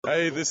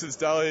Hey, this is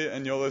Dali,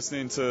 and you're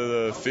listening to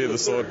the Fear the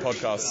Sword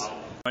podcast.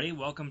 Everybody,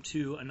 welcome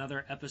to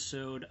another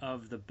episode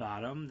of The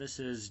Bottom. This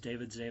is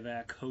David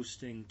Zavak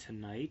hosting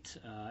tonight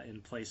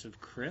in place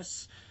of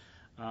Chris.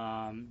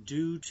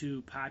 Due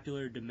to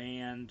popular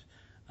demand,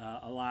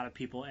 a lot of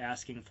people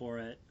asking for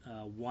it,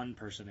 one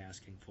person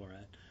asking for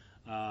it.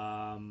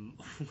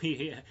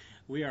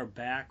 We are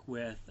back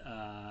with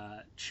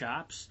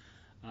Chops.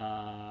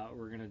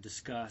 We're going to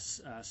discuss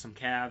some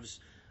Cavs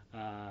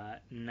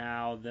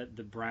now that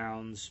the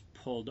Browns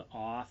pulled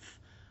off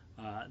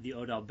the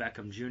Odell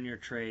Beckham Jr.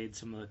 trade,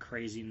 some of the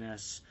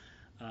craziness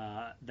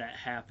that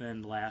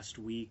happened last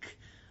week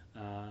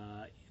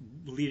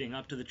leading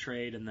up to the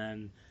trade, and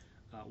then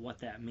what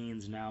that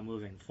means now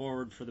moving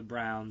forward for the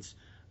Browns.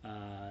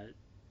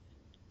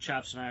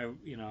 Chops and I,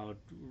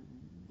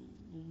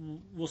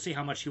 we'll see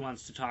how much he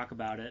wants to talk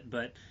about it,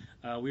 but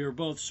we were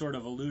both sort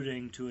of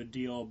alluding to a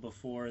deal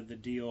before the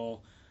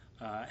deal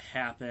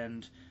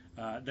happened.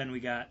 Then we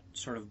got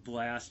sort of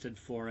blasted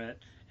for it,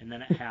 and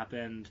then it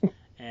happened,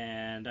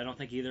 and I don't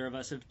think either of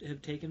us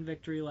have taken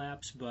victory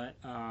laps, but,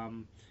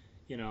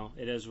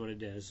 it is what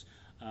it is.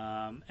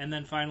 And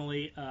then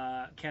finally,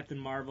 Captain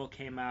Marvel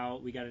came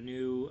out. We got a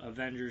new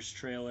Avengers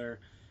trailer,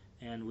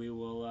 and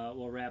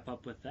we'll wrap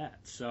up with that.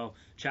 So,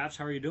 Chops,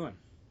 how are you doing?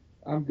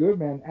 I'm good,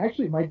 man.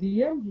 Actually, my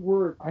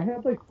DMs I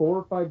had like 4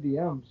 or 5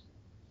 DMs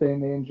saying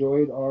they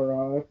enjoyed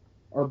our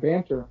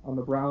banter on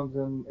the Browns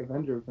and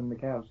Avengers and the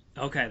Cavs.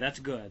 Okay, that's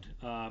good.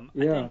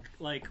 Yeah.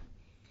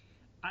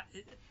 I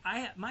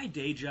think, my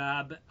day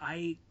job,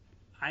 I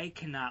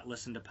cannot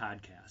listen to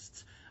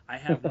podcasts. I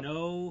have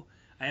no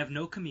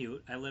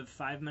commute. I live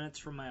 5 minutes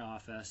from my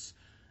office,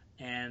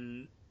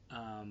 and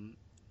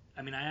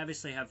I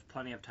obviously have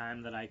plenty of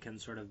time that I can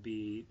sort of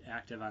be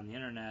active on the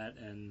internet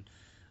and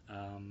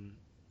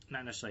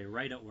not necessarily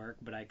write at work,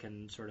 but I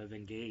can sort of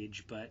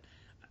engage. But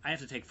I have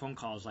to take phone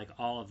calls like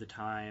all of the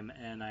time,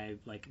 and I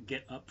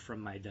get up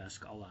from my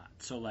desk a lot.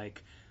 So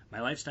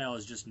my lifestyle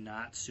is just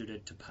not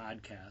suited to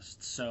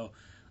podcasts. So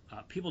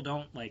people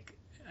don't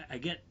I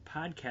get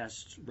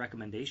podcast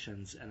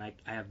recommendations, and I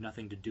have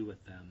nothing to do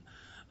with them.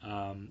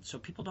 So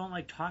people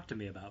don't talk to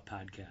me about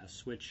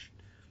podcasts, which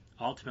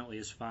ultimately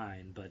is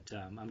fine. But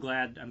I'm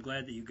glad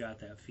that you got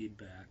that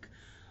feedback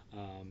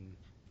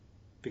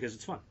because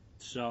it's fun.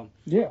 So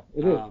yeah,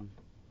 it is.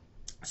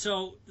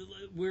 So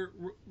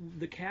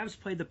the Cavs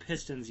played the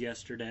Pistons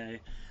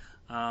yesterday,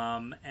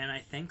 and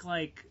I think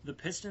the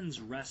Pistons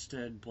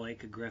rested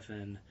Blake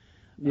Griffin.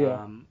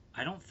 Yeah.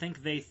 I don't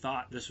think they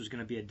thought this was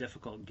going to be a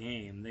difficult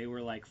game. They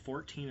were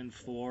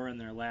 14-4 in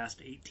their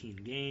last 18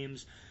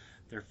 games.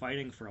 They're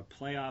fighting for a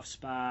playoff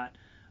spot.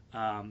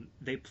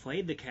 They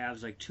played the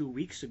Cavs 2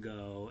 weeks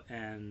ago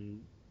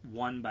and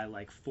won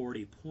by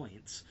 40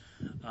 points.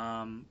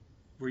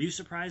 Were you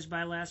surprised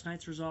by last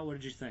night's result? What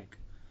did you think?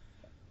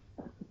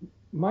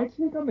 My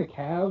take on the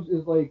Cavs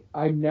is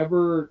I'm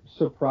never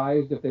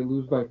surprised if they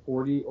lose by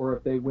 40 or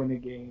if they win a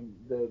game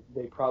that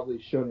they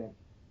probably shouldn't,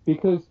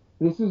 because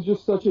this is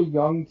just such a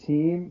young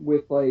team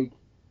with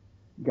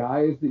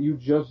guys that you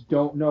just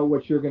don't know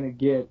what you're gonna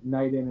get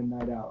night in and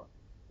night out.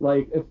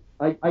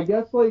 I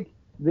guess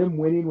them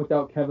winning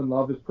without Kevin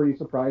Love is pretty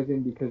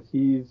surprising because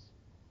he's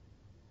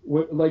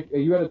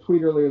you had a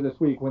tweet earlier this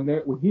week when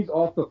he's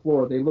off the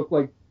floor they look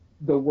like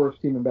the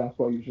worst team in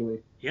basketball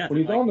usually. Yeah.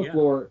 When he's on the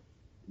floor,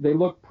 they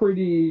look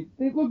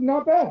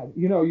not bad,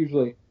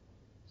 usually.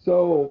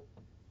 So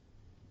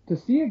to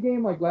see a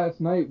game like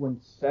last night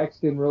when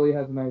Sexton really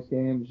has a nice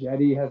game,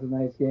 Jetty has a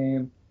nice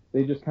game,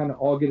 they just kind of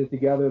all get it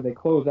together. They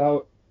close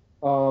out,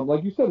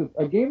 like you said,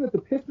 a game that the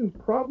Pistons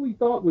probably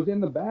thought was in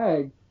the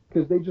bag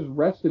because they just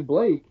rested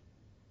Blake,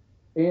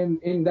 and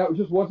that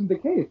just wasn't the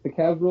case. The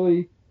Cavs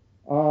really,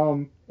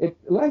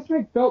 last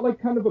night felt like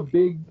kind of a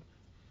big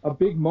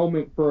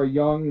moment for a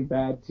young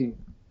bad team.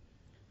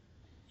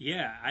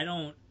 Yeah,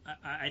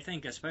 I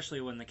think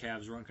especially when the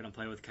Cavs weren't going to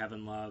play with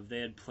Kevin Love, they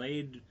had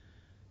played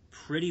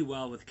pretty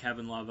well with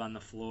Kevin Love on the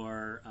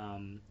floor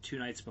 2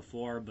 nights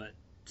before, but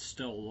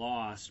still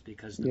lost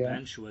because the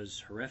bench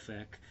was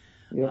horrific.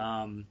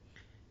 Yeah.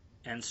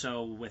 And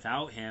so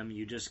without him,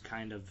 you just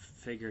kind of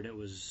figured it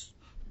was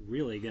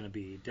really going to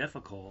be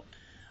difficult.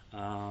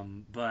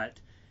 But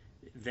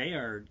they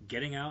are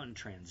getting out in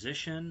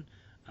transition.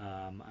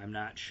 I'm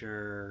not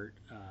sure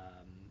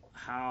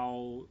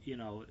how,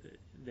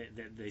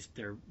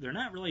 they're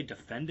not really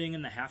defending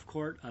in the half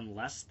court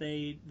unless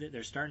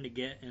they're starting to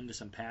get into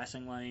some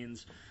passing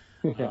lanes.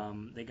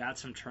 They got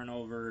some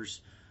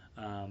turnovers,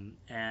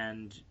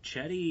 and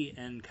Chetty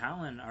and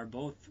Colin are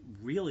both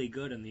really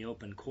good in the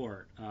open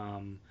court,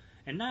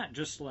 and not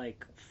just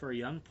for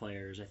young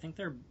players. I think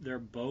they're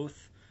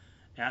both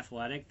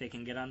athletic. They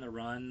can get on the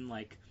run.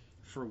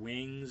 For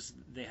wings,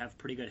 they have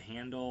pretty good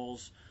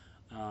handles,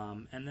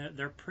 and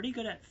they're pretty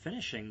good at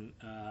finishing.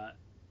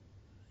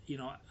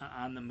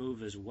 On the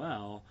move as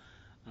well.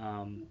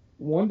 1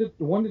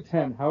 to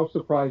 10, how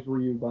surprised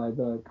were you by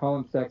the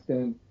Colin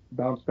Sexton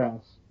bounce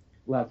pass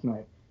last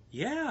night?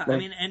 Yeah, I Like,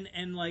 mean,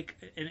 and like,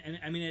 and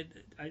I mean,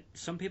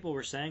 some people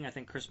were saying, I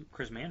think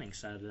Chris Manning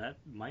said that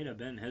might have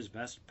been his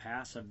best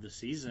pass of the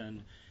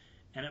season,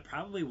 and it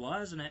probably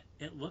was, and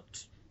it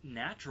looked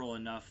natural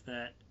enough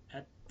that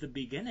at the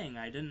beginning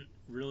I didn't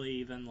really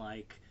even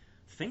like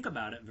think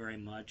about it very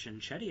much,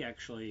 and Chetty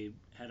actually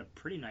had a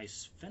pretty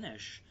nice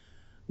finish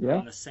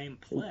yeah, on the same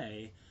it,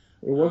 play.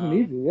 it wasn't Um,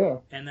 easy. Yeah,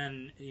 and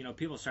then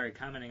people started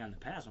commenting on the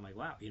pass. I'm like,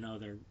 wow,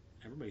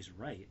 everybody's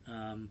right.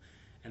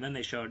 And then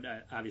they showed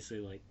obviously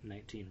like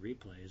 19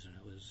 replays, and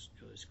it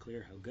was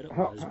clear how good it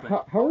was.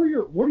 But how are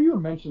your what are your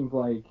mentions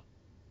like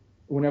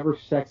whenever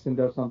Sexton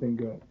does something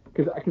good?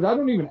 Because I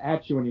don't even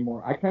at you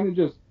anymore. I kind of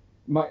just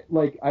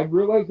I've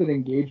realized that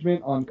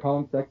engagement on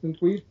Colin Sexton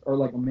tweets are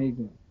like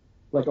amazing.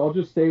 Like I'll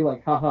just say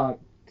like haha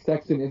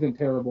Sexton isn't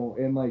terrible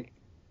and like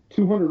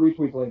 200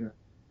 retweets later.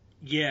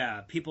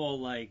 yeah, people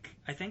like,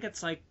 I think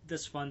it's like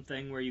this fun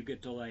thing where you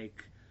get to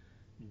like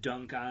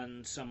dunk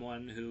on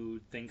someone who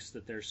thinks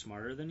that they're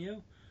smarter than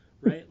you,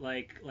 right?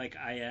 Like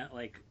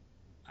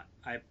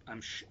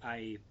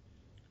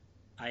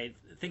I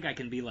think I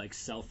can be like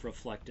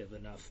self-reflective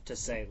enough to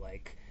say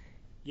like,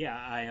 yeah,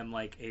 I am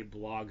like a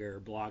blogger.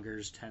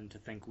 Bloggers tend to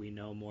think we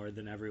know more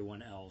than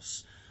everyone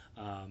else.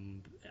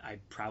 I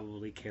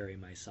probably carry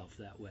myself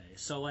that way.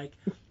 So like,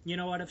 you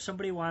know what? If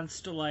somebody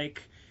wants to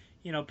like,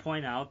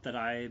 point out that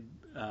I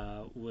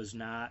was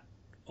not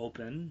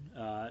open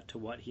to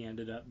what he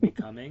ended up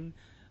becoming,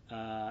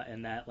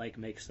 and that like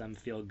makes them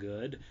feel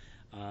good,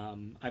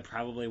 I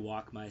probably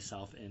walk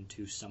myself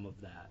into some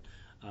of that.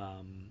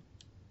 Um,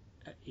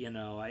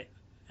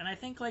 I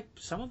think like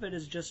some of it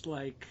is just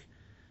like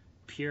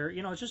pure,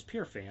 it's just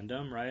pure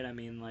fandom, right? I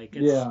mean, like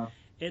Yeah.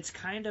 it's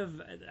kind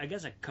of, I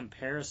guess a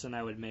comparison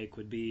I would make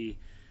would be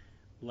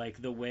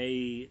like the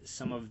way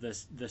some of the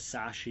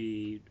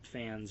Sashi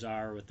fans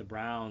are with the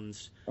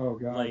Browns, Oh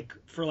God. like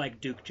for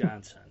like Duke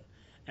Johnson.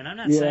 And I'm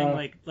not saying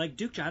Yeah. like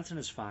Duke Johnson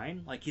is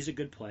fine, like he's a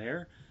good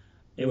player.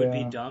 It would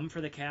be Yeah. dumb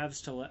for the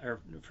Cavs to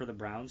or for the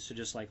Browns to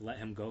just like let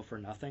him go for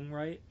nothing,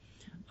 right?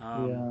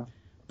 Um, Yeah.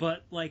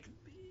 but like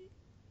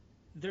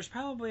there's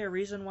probably a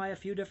reason why a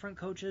few different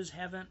coaches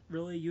haven't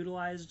really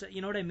utilized,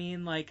 you know what I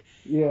mean? Like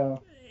Yeah.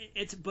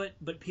 it's but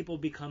people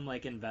become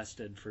like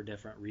invested for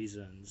different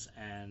reasons,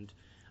 and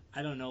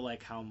I don't know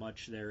like how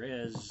much there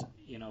is,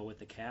 with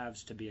the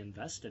Cavs to be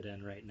invested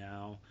in right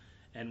now.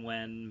 And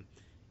when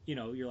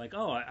you're like,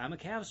 oh, I'm a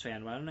Cavs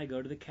fan, why don't I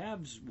go to the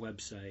Cavs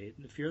website,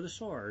 Fear the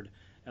Sword,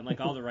 and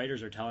like all the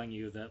writers are telling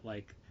you that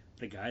like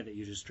the guy that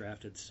you just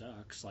drafted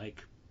sucks,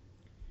 like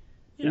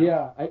you know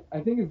Yeah. I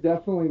think it's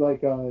definitely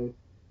like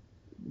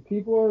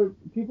people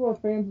are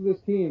fans of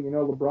this team. You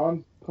know,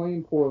 LeBron's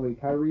playing poorly.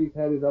 Kyrie's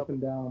had his up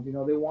and downs. You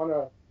know, they want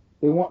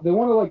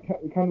to like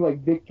kind of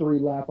like victory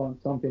lap on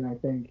something. I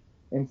think,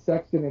 and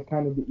Sexton is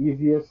kind of the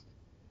easiest.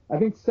 I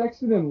think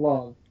Sexton and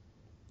Love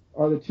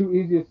are the two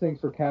easiest things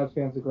for Cavs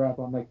fans to grab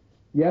on. Like,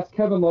 yes,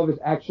 Kevin Love is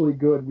actually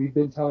good. We've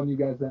been telling you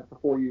guys that for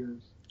 4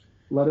 years.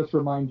 Let us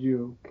remind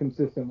you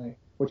consistently,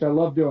 which I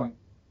love doing.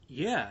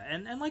 yeah,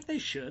 and like they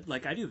should,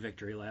 like I do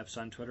victory laps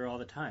on Twitter all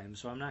the time,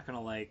 so I'm not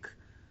gonna like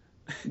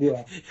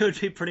Yeah, it would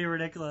be pretty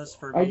ridiculous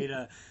for I me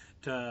to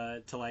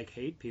like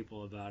hate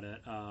people about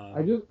it.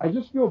 I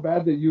just feel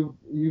bad that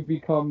you've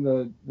become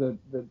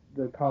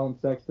the Colin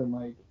Sexton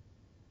like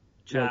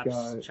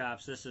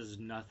Chops. This is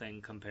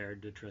nothing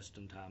compared to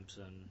Tristan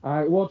Thompson.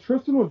 I well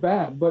Tristan was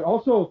bad, but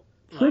also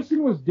Like,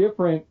 Tristan was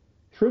different.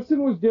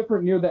 Tristan was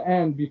different near the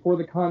end before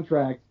the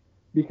contract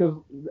because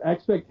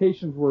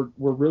expectations were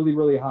really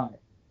really high.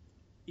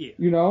 yeah,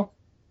 You know,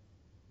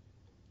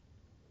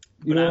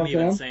 you but know what I'm I'm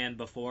even saying? saying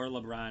before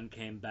LeBron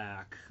came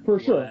back, For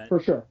sure, for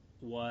sure.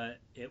 what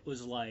it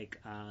was like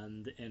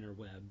on the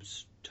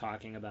interwebs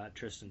talking about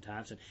Tristan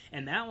Thompson,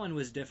 and that one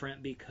was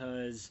different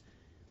because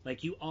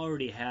like you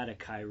already had a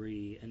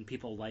Kyrie and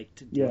people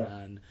liked Yes,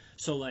 Dion,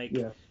 so like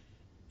yes,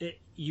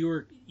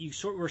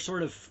 were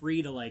sort of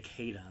free to like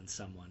hate on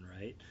someone,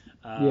 right?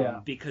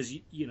 yeah, Because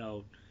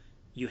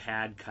you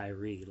had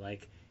Kyrie.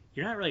 Like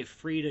you're not really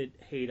free to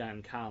hate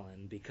on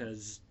Colin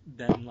because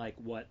then like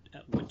what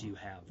do you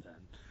have then?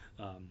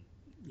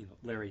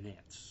 Larry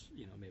Nance,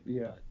 maybe.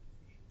 yeah.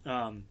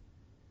 But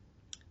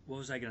what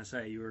was I gonna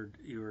say? You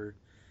were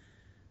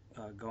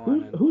going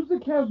Who's and who's the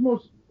Cavs'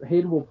 most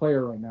hateable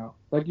player right now?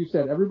 Like you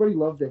said, everybody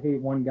loves to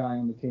hate one guy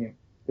on the team.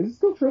 Is it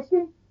still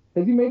Tristan?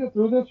 Has he made it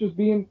through this? Just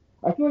being,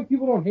 I feel like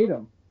people don't hate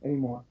him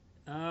anymore.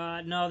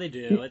 no, they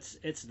do. He,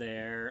 It's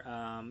there.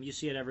 You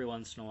see it every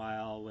once in a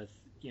while with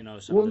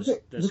some of well, this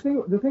this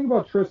the thing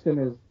about Tristan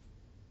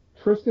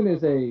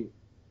is a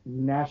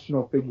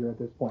national figure at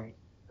this point,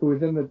 who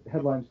is in the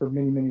headlines for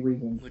many many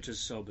reasons. which is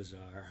so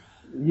bizarre.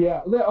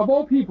 Yeah, of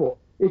all people,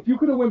 if you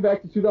could have went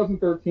back to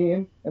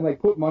 2013 and like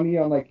put money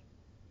on like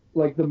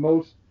the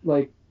most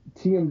like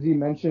TMZ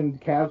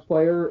mentioned Cavs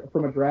player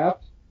from a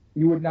draft,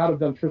 you would not have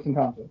done Tristan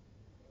Thompson.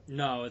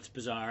 No, it's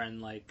bizarre,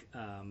 and like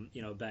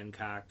Ben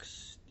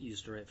Cox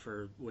used to write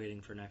for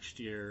Waiting for Next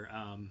Year.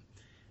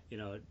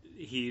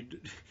 He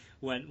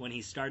when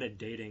he started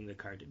dating the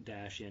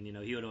Kardashian,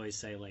 he would always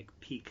say like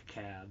peak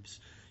Cavs,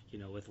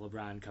 with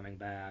LeBron coming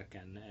back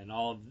and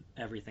all of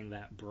everything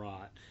that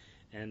brought.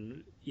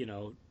 And,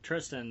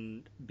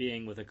 Tristan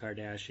being with a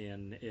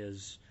Kardashian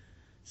is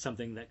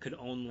something that could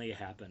only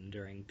happen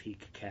during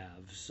peak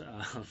Cavs.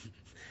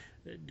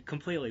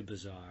 Completely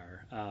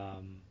bizarre.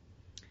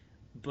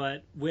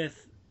 But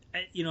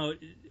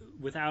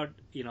without,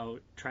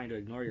 trying to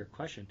ignore your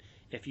question,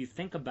 if you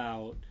think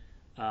about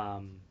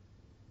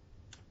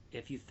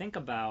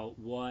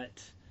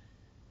what,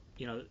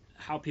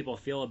 how people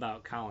feel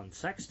about Colin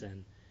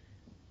Sexton,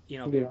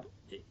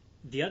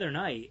 the other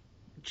night,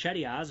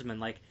 Chetty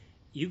Osman,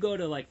 you go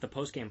to the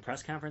post-game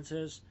press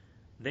conferences,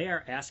 they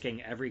are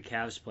asking every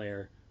Cavs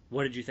player,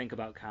 what did you think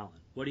about Colin?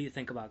 What do you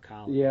think about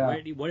Colin? Yeah.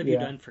 What have you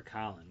done for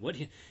Colin?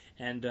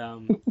 And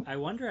I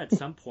wonder at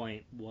some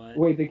point what.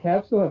 Wait, the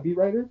Cavs still have beat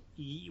writers?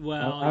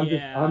 I'm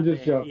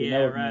just joking.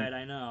 Yeah, right.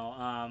 I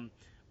know.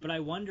 But I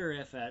wonder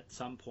if at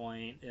some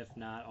point, if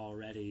not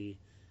already,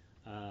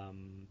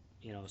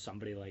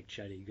 somebody like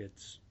Chetty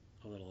gets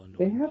a little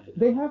annoyed.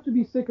 They have to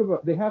be sick of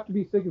it. They have to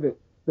be sick of it.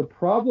 The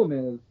problem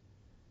is,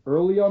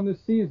 early on this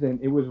season,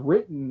 it was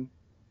written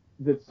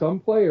that some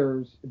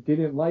players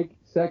didn't like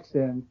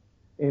Sexton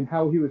and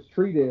how he was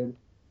treated.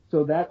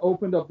 So that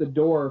opened up the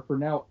door for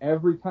now.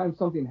 Every time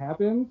something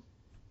happens,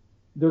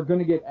 they're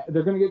gonna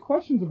get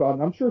questions about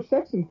it. I'm sure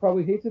Sexton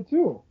probably hates it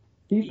too.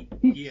 He's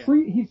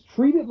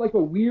treated like a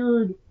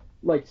weird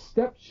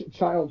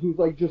stepchild who's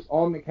just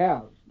on the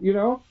Cavs.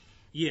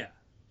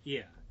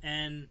 Yeah,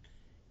 and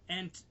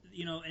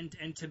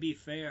to be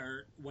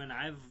fair, when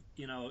I've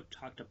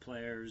talked to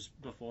players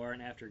before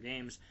and after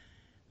games,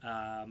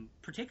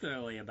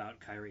 particularly about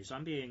Kyrie, so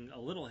I'm being a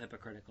little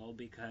hypocritical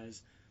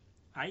because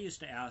I used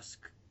to ask,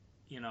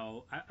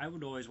 I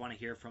would always want to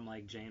hear from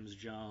James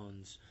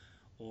Jones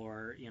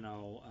or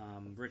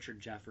Richard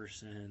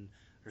Jefferson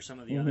or some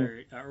of the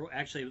other, or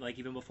actually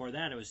even before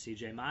that it was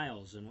C.J.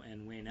 Miles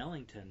and Wayne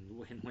Ellington.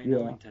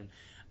 Ellington,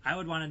 I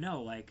would want to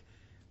know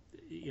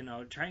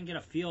try and get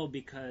a feel,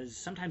 because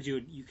sometimes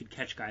you could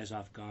catch guys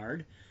off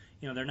guard.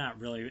 They're not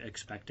really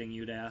expecting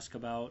you to ask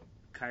about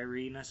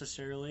Kyrie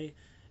necessarily.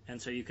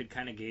 And so you could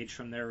kind of gauge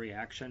from their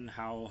reaction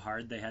how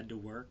hard they had to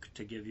work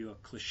to give you a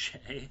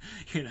cliche,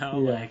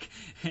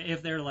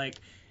 if they're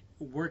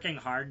working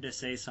hard to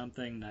say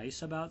something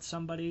nice about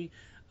somebody.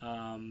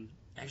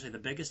 Actually, the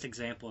biggest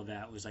example of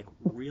that was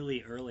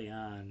really early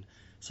on.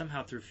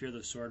 Somehow through Fear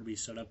the Sword, we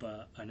set up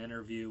an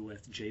interview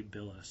with Jay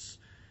Billis.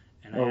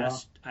 And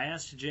I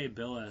asked Jay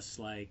Billis,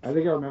 I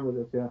think I remember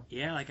this, yeah.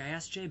 Yeah, I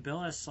asked Jay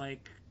Billis,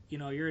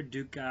 you're a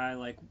Duke guy,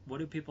 what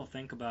do people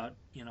think about,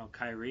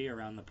 Kyrie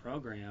around the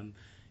program?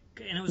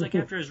 And it was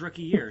after his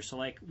rookie year,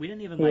 so we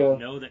didn't even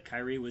know that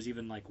Kyrie was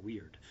even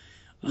weird.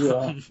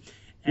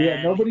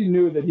 Yeah. Nobody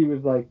knew that he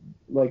was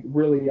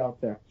really out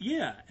there.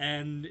 Yeah,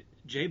 and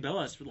Jay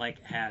Billis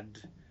had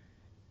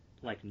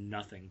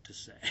nothing to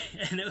say,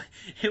 and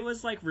it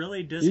was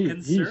really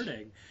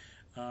disconcerting.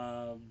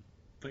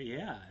 But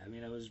yeah, I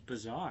mean, it was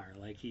bizarre.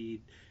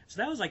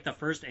 So that was the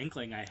first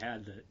inkling I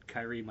had that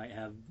Kyrie might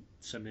have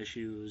some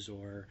issues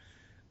or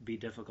be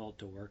difficult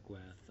to work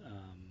with.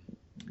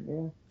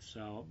 Yeah.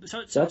 So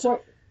that's why.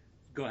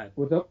 Go ahead.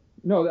 What's up?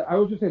 No, I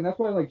was just saying that's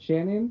why I like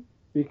Channing,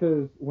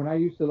 because when I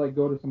used to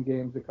go to some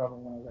games to cover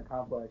when I was at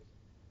Complex,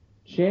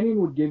 Channing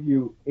would give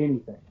you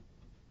anything.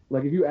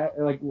 If you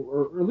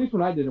or at least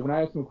when I did it, when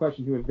I asked him a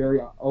question, he was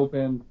very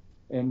open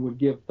and would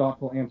give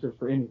thoughtful answers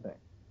for anything.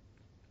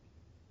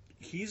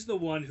 He's the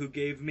one who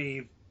gave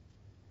me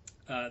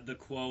the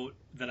quote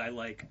that I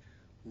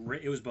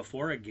it was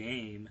before a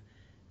game,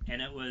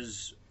 and it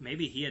was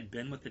maybe he had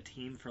been with the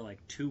team for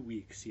 2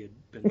 weeks. He had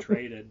been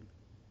traded,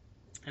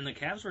 and the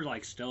Cavs were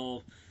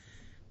still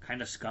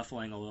kind of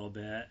scuffling a little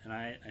bit. And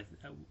I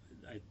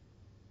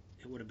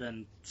it would have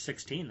been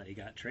 16 that he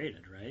got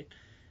traded, right?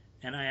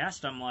 And I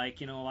asked him,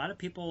 a lot of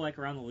people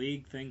around the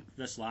league think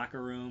this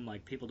locker room,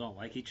 people don't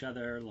like each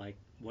other.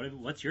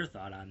 What's your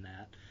thought on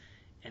that?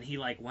 And he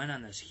went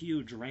on this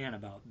huge rant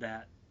about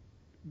that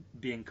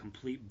being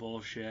complete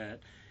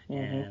bullshit.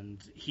 And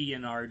he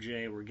and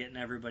RJ were getting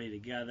everybody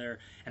together,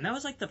 and that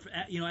was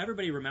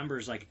everybody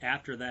remembers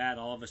after that,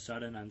 all of a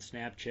sudden on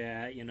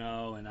Snapchat, and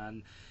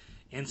on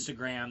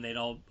Instagram they'd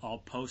all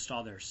post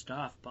all their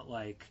stuff, but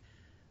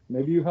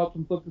maybe you helped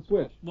him flip the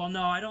switch. Well,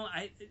 no, I don't.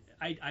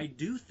 I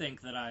do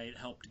think that I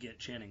helped get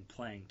Channing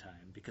playing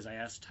time, because I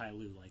asked Ty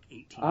Lue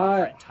 18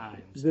 different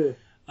times.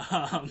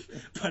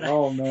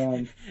 Oh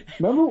man,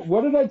 remember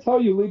what did I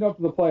tell you leading up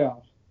to the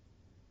playoffs?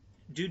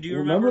 Do you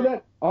remember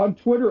that? On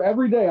Twitter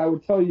every day I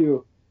would tell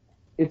you,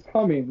 it's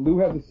coming. Lou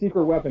has a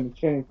secret weapon. It's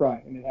Channing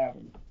Frye, and it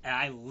happened.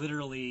 I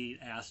literally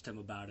asked him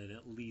about it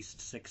at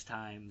least 6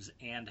 times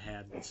and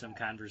had some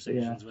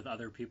conversations with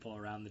other people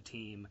around the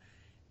team.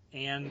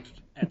 And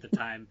at the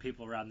time,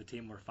 people around the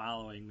team were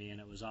following me, and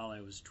it was all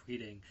I was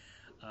tweeting.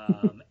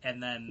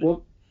 And then...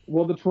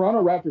 Well, the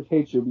Toronto Raptors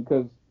hate you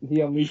because he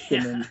unleashed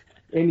him,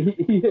 and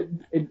he hit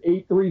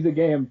 8 threes a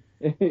game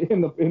in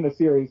the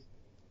series.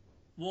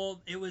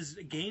 Well, it was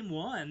game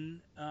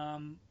 1.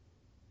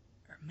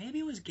 maybe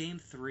it was Game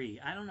 3.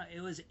 I don't know.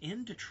 It was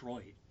in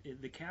Detroit.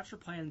 The Cavs were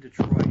playing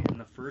Detroit in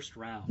the first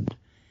round,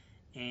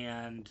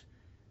 and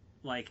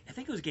like I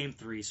think it was Game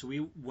 3. So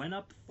we went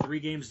up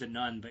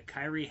 3-0, but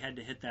Kyrie had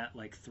to hit that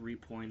like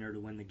 3-pointer to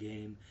win the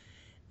game,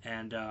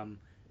 and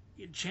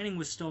Channing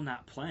was still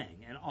not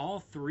playing, and all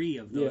 3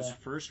 of those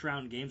first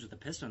round games with the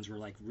Pistons were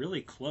like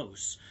really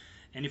close.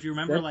 And if you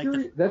remember,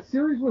 that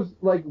series was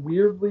like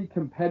weirdly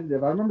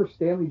competitive. I remember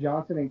Stanley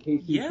Johnson and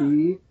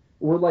KCP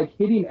were like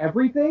hitting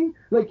everything.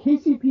 Like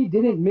KCP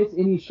didn't miss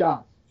any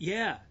shots.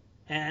 Yeah,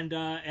 and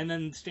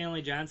then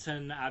Stanley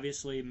Johnson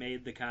obviously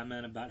made the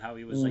comment about how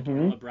he was like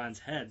in LeBron's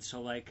head.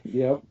 So like,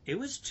 it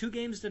was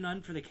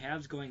 2-0 for the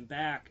Cavs going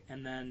back,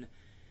 and then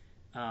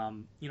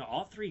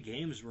all 3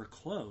 games were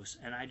close.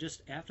 And I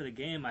just after the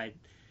game I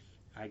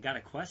got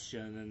a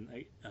question,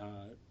 and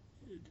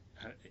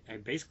I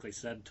basically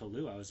said to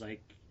Lou, I was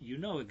like, you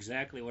know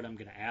exactly what I'm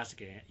going to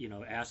ask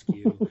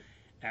you.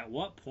 At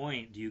what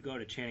point do you go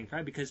to Channing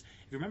Frye? Because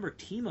if you remember,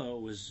 Timo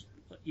was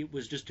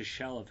just a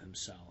shell of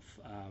himself.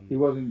 He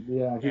wasn't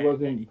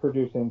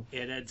producing.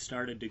 It had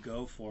started to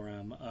go for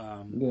him.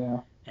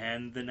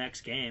 And the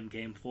next game,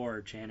 Game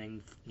 4,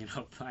 Channing,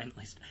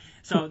 finally.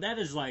 So that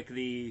is like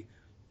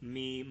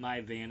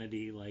my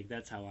vanity. Like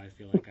that's how I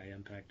feel like I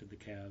impacted the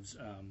Cavs.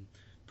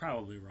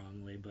 Probably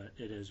wrongly, but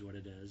it is what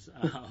it is.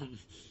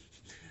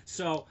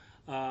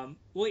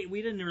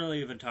 We didn't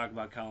really even talk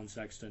about Colin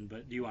Sexton,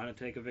 but do you want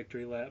to take a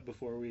victory lap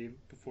before we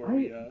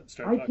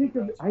start talking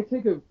about it? I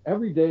take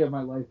every day of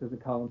my life as a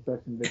Colin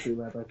Sexton victory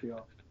lap, I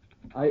feel.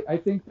 I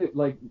think that,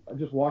 like,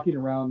 just walking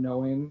around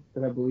knowing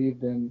that I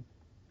believed in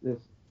this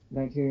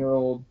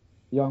 19-year-old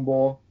young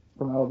bull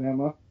from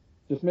Alabama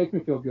just makes me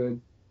feel good.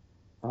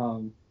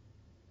 I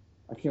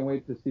can't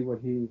wait to see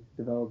what he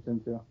develops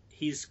into.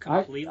 He's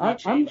completely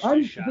changed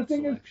his shot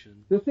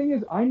selection. The thing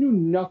is, I knew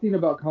nothing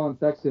about Colin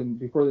Sexton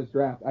before this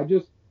draft. I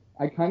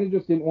kind of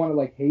just didn't want to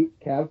like hate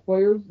Cavs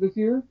players this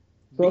year.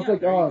 So I was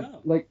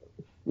like,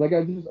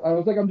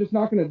 I'm just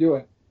not going to do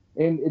it.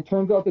 And it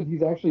turns out that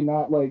he's actually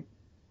not that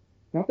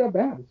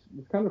bad.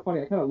 It's kind of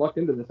funny. I kind of lucked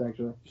into this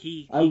actually.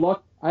 I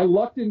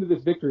lucked into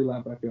this victory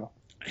lap, I feel.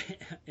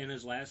 In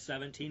his last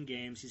 17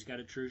 games, he's got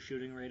a true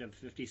shooting rate of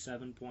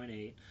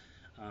 57.8.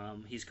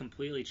 He's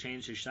completely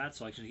changed his shot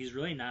selection. He's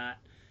really not.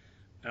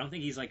 I don't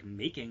think he's like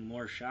making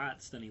more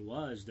shots than he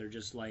was. They're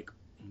just like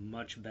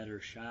much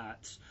better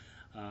shots.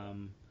 I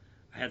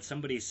had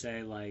somebody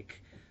say like,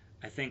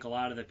 I think a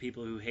lot of the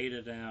people who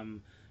hated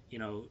him,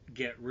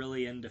 get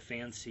really into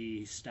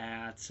fancy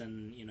stats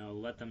and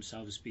let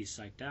themselves be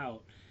psyched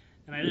out.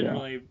 And I didn't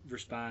really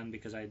respond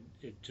because maybe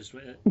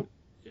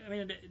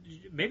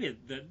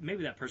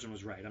that person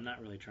was right. I'm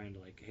not really trying to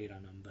like hate on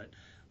him, but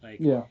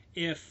like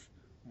if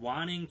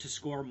wanting to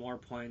score more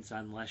points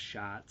on less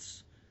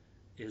shots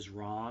is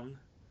wrong,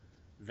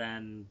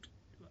 then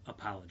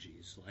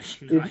apologies.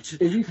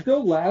 Is he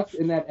still last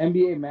in that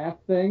NBA math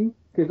thing?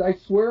 Because I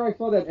swear I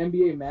saw that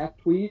NBA math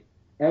tweet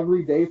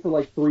every day for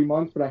like 3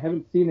 months, but I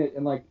haven't seen it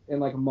in like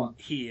a month.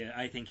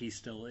 I think he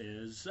still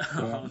is.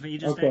 Yeah. He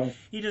just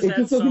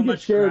had so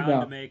much ground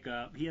to make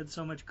up. He had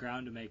so much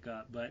ground to make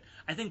up, but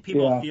I think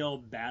people feel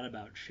bad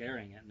about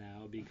sharing it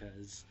now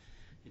because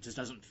it just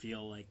doesn't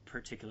feel like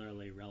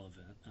particularly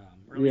relevant,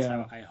 or at least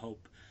I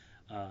hope.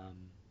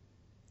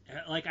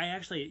 Like I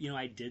actually,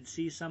 I did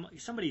see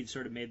somebody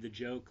sort of made the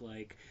joke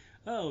like,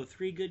 oh,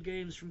 3 good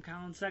games from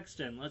Colin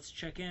Sexton. Let's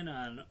check in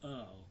on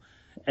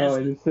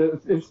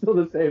it's still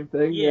the same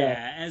thing.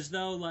 Yeah, as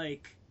though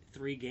like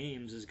 3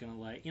 games is gonna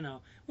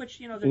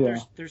which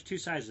there's 2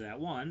 sides to that.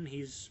 One,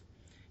 he's,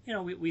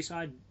 we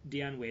saw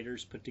Dion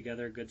Waiters put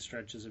together good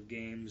stretches of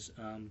games,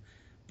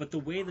 but the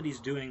way that he's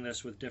doing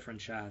this with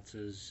different shots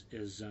is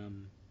it's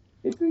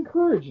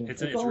encouraging.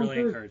 It's really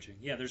encouraging.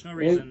 Yeah, there's no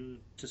reason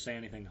to say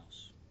anything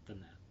else than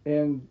that.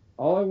 And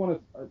all I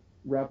want to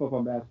wrap up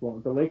on basketball,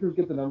 if the Lakers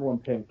get the number 1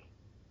 pick,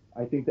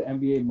 I think the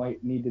NBA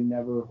might need to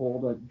never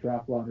hold a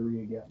draft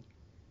lottery again.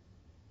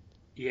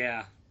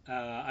 Yeah,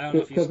 I don't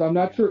know because I'm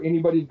not sure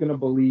anybody's going to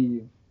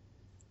believe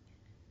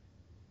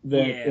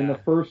that in the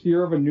first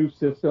year of a new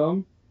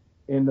system,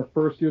 in the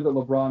first year that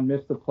LeBron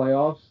missed the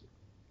playoffs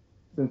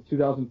since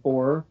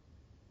 2004,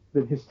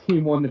 that his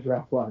team won the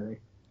draft lottery.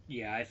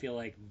 Yeah, I feel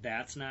like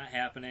that's not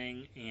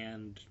happening,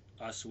 and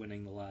us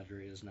winning the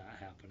lottery is not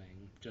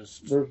happening.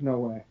 There's no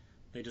way.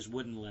 They just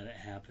wouldn't let it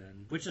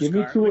happen. Give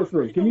me 2 or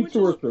 3. Give me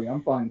 2 or 3.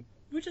 I'm fine.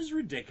 Which is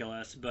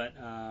ridiculous, but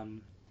I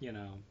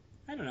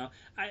don't know.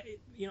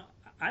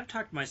 I've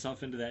talked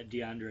myself into that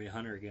DeAndre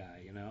Hunter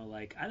guy.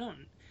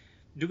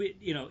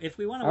 If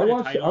we want to win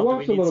a title, I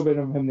watched a little bit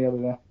of him the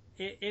other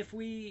day. If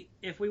we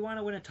want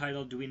to win a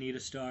title, do we need a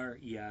star?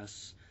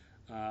 Yes.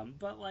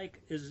 But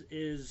like,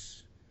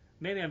 is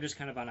maybe I'm just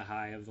kind of on a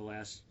high of the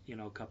last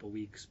couple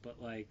weeks.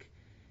 But like,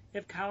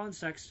 if Colin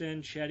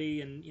Sexton,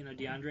 Shetty, and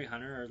DeAndre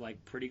Hunter are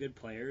like pretty good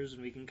players,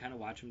 and we can kind of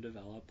watch them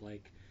develop,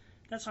 like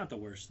that's not the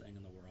worst thing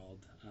in the world.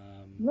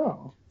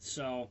 No.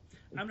 So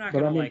I'm not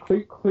gonna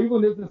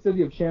Cleveland is the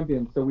city of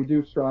champions, so we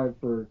do strive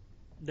for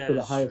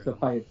the highest of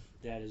heights.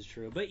 That is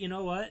true. But you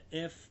know what?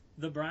 If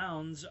the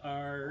Browns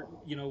are,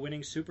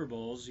 winning Super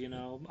Bowls,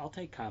 I'll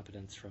take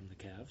competence from the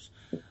Cavs.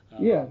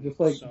 Yeah, just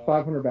like So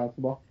 500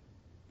 basketball.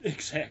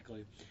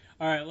 exactly.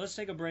 All right, let's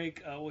take a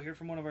break. We'll hear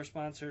from one of our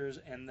sponsors,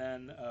 and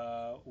then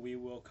we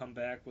will come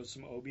back with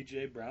some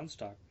OBJ Browns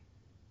talk.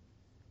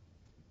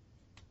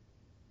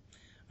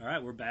 All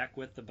right, we're back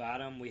with the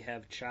bottom. We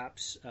have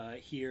Chops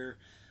here.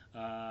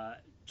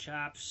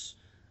 Chops.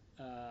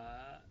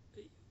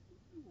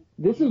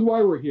 This is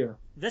why we're here.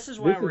 This is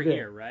why we're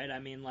here, right? I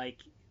mean, like,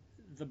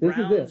 the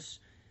Browns,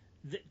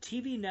 the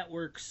TV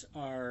networks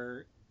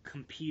are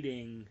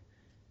competing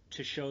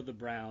to show the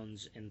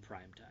Browns in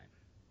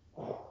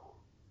primetime.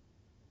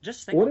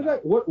 Just think about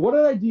it. What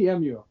did I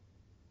DM you?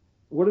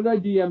 What did I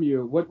DM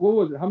you? What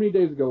was it? How many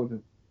days ago was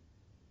it?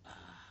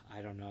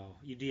 I don't know.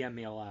 You DM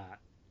me a lot.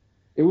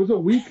 It was a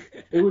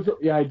week.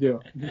 Yeah, I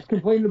do. Just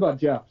complaining about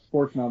Jeff,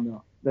 Sports Now,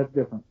 no. That's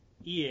different.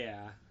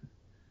 Yeah.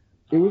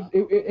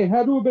 It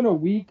had to have been a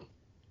week.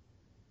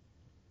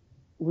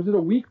 Was it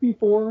a week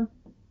before?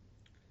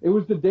 It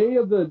was the day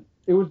of the.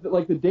 It was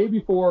like the day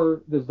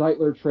before the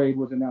Zeitler trade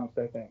was announced,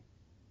 I think.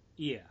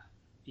 Yeah.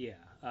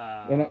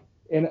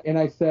 And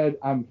I said,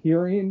 I'm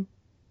hearing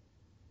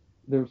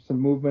there's some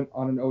movement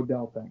on an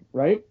Odell thing,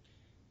 right?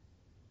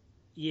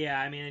 Yeah,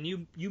 I mean,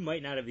 and you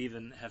might not have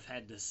even have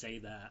had to say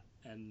that,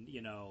 and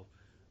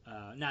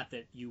not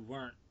that you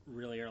weren't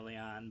really early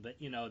on, but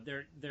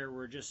there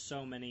were just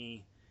so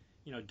many.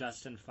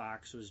 Dustin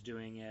Fox was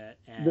doing it,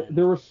 and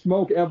there was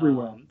smoke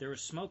everywhere. There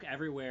was smoke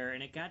everywhere,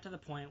 and it got to the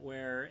point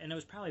where, and it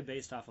was probably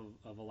based off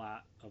of a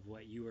lot of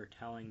what you were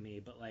telling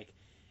me, but like,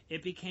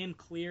 it became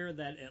clear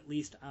that at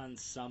least on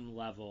some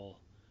level,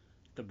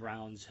 the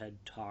Browns had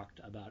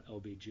talked about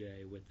OBJ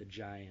with the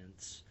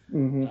Giants.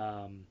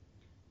 Mm-hmm.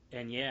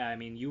 And yeah, I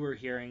mean, you were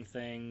hearing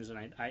things,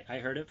 and I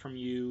heard it from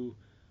you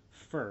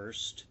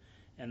first,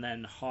 and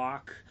then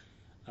Hawk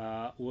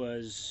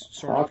was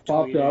sort of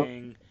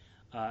tweeting.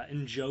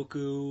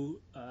 Njoku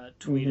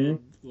tweeted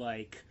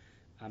like,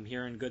 "I'm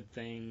hearing good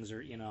things,"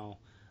 or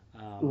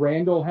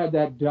Randall had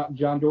that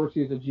John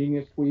Dorsey is a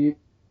genius tweet.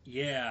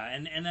 Yeah,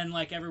 and then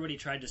like everybody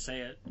tried to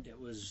say it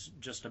was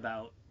just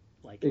about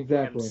like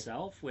exactly.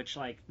 himself, which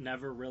like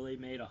never really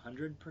made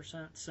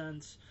 100%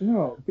 sense.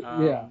 No,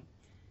 yeah.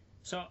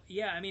 So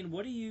yeah, I mean,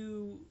 what do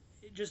you?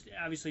 Just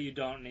obviously you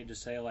don't need to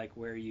say like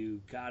where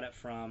you got it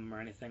from or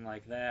anything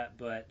like that,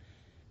 but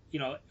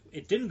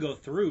it didn't go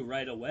through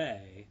right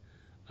away.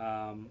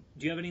 Do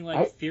you have any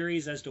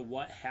theories as to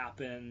what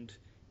happened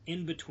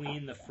in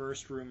between the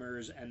first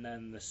rumors and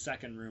then the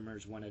second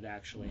rumors when it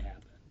actually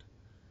happened?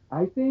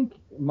 I think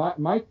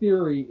my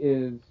theory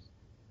is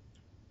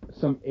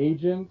some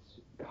agents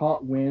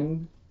caught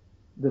wind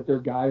that their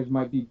guys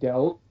might be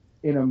dealt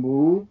in a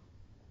move,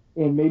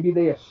 and maybe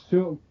they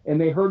assumed, and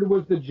they heard it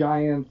was the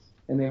Giants,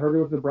 and they heard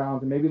it was the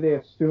Browns, and maybe they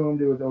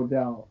assumed it was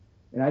Odell.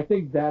 And I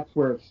think that's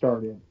where it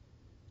started.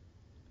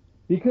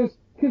 Because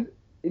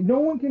no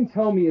one can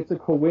tell me it's a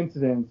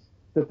coincidence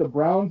that the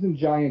Browns and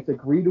Giants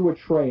agree to a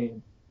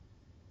trade,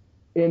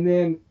 and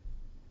then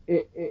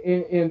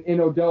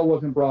Odell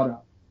wasn't brought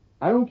up.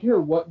 I don't care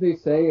what they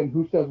say and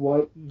who says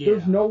what. Yeah.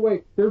 There's no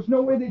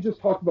way they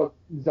just talked about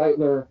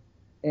Zeitler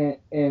and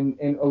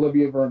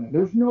Olivier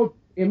Vernon.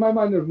 In my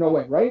mind, there's no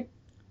way, right?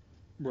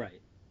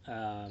 Right.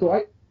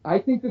 So I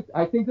think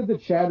that the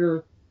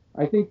chatter,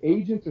 I think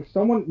agents or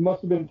someone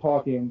must have been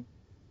talking,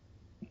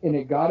 and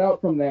it got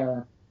out from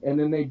there. And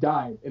then they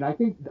died, and I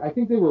think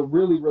they were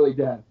really, really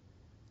dead.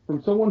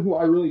 From someone who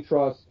I really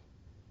trust,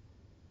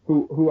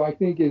 who I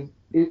think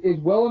is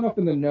well enough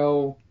in the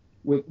know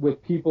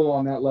with people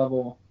on that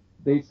level.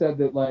 They said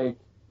that like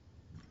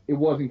it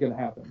wasn't going to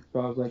happen.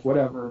 So I was like,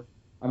 whatever.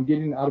 I'm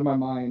getting out of my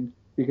mind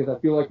because I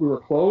feel like we were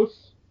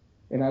close,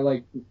 and I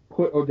like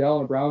put Odell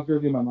in a Browns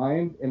jersey in my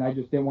mind, and I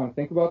just didn't want to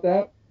think about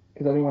that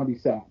because I didn't want to be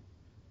sad.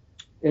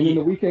 And then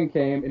the weekend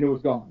came, and it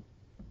was gone.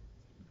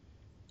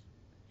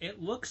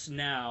 It looks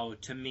now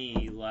to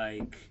me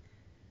like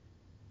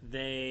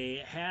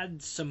they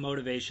had some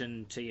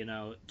motivation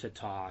to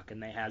talk,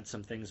 and they had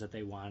some things that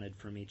they wanted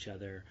from each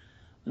other.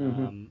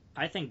 Mm-hmm.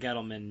 I think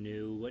Gettleman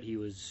knew what he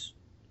was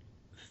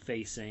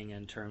facing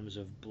in terms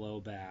of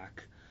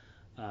blowback.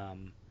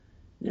 And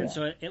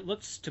so it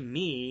looks to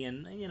me,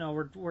 and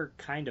we're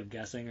kind of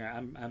guessing, or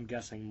I'm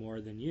guessing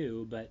more than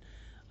you, but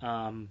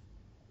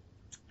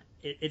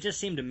it just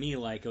seemed to me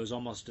like it was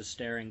almost a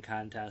staring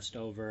contest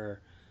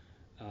over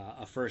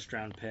a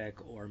first-round pick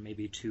or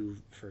maybe 2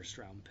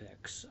 first-round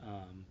picks.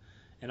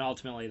 And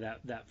ultimately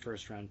that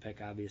first-round pick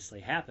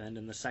obviously happened,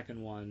 and the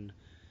second one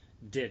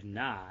did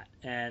not.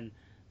 And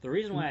the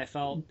reason why I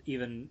felt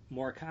even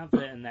more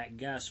confident in that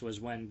guess was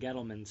when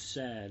Gettleman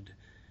said,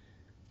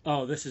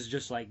 "Oh, this is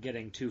just like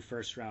getting 2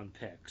 first-round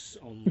picks,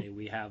 only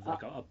we have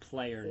like a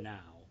player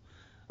now."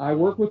 I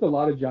work with a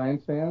lot of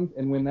Giants fans,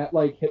 and when that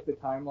like hit the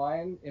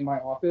timeline in my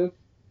office,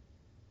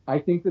 I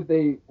think that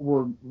they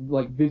were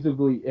like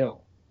visibly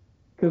ill.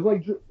 Because,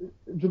 like,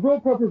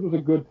 Jabril Peppers was a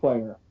good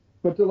player,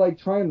 but to, like,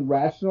 try and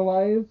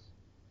rationalize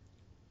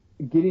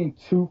getting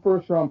 2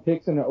 first-round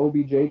picks in an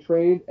OBJ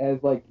trade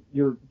as like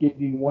you're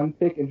getting 1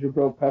 pick in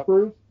Jabril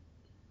Peppers.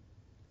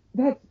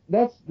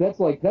 That's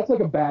like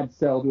a bad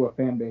sell to a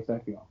fan base. I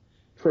feel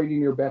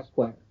trading your best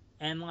player.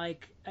 And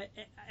like,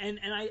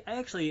 I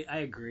actually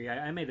agree.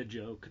 I made a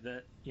joke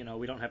that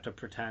we don't have to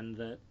pretend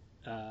that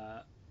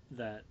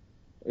that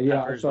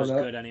Peppers was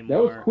good anymore.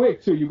 That was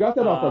quick too. You got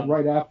that off like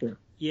right after.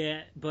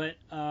 Yeah, but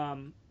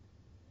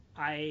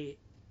I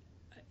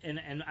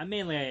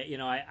mainly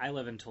I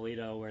live in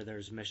Toledo where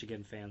there's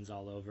Michigan fans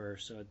all over,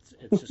 so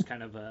it's just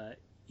kind of a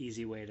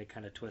easy way to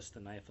kind of twist the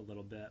knife a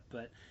little bit.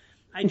 But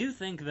I do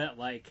think that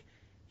like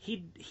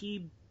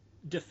he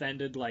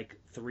defended like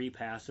 3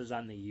 passes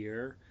on the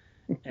year,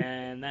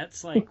 and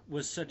that's like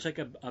was such like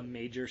a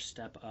major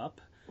step up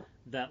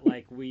that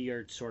like we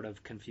are sort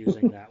of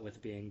confusing that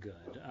with being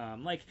good.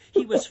 Like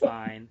he was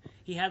fine.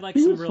 He had like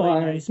some really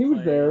nice plays. He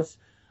was there.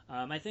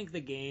 I think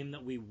the game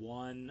that we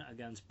won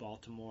against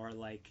Baltimore,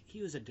 like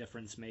he was a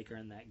difference maker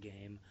in that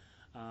game.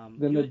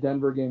 Then the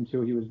Denver game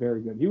too, he was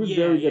very good. He was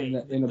very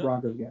good in the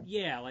Broncos game.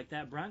 Yeah, like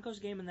that Broncos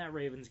game and that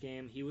Ravens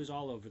game, he was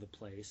all over the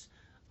place.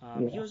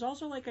 He was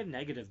also like a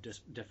negative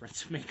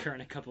difference maker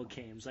in a couple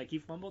games. Like he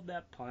fumbled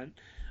that punt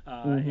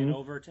in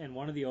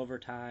one of the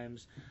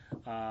overtimes.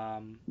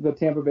 The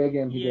Tampa Bay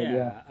game he did,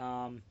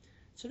 yeah.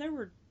 So there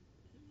were,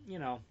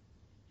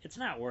 it's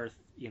not worth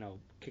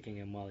kicking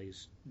him while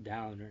he's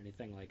down or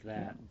anything like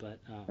that. But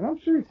and I'm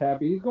sure he's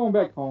happy. He's going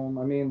back home.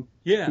 I mean,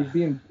 yeah,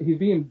 he's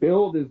being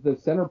billed as the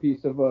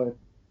centerpiece of a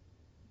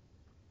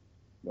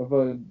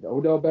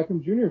Odell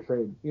Beckham Jr.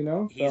 trade.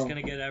 He's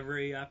gonna get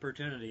every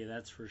opportunity.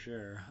 That's for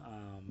sure.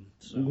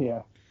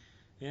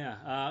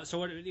 Yeah.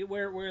 So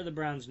where are the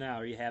Browns now?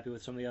 Are you happy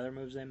with some of the other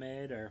moves they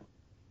made, or?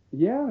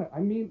 Yeah, I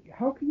mean,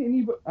 how can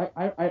anybody?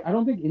 I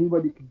don't think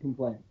anybody can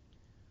complain.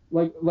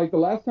 Like the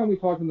last time we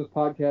talked on this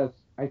podcast,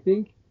 I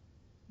think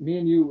me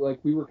and you,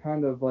 like, we were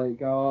kind of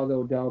like, oh, the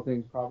Odell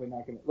thing's probably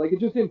not gonna, like, it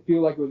just didn't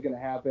feel like it was gonna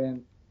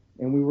happen,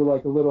 and we were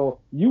like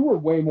you were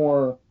way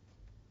more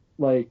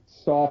like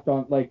soft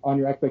on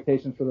your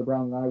expectations for the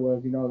Browns than I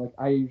was. Like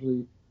I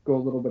usually go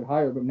a little bit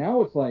higher, but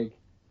now it's like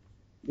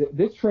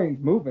this train's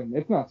moving.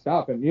 It's not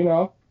stopping.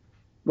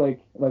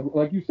 Like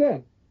you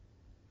said,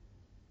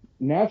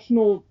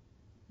 national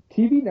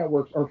TV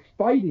networks are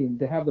fighting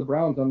to have the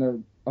Browns on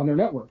their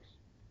networks.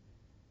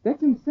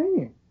 That's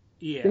insane.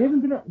 Yeah. They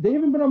haven't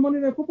been on Monday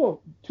Night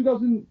Football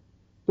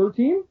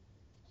 2013,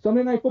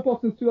 Sunday Night Football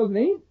since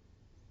 2008.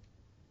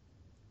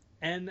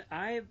 And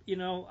I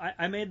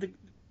made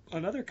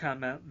another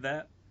comment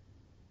that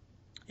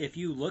if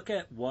you look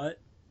at what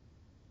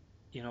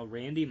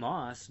Randy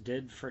Moss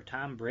did for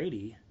Tom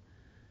Brady,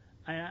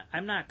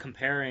 I'm not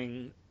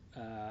comparing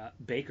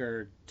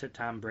Baker to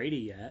Tom Brady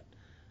yet.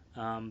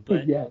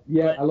 But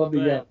I love the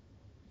yet.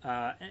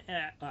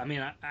 I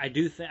mean, I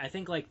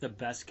think like the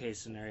best case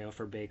scenario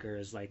for Baker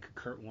is like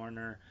Kurt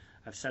Warner.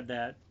 I've said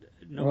that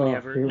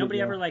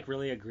nobody ever like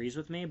really agrees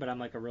with me, but I'm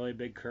like a really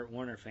big Kurt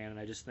Warner fan, and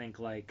I just think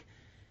like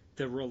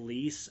the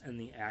release and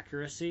the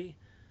accuracy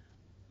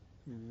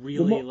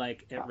really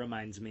it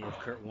reminds me of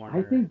Kurt Warner.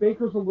 I think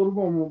Baker's a little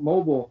more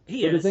mobile.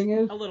 He is. The thing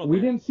is, a little we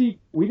bit.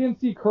 didn't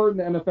see Kurt in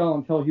the NFL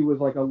until he was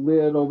like a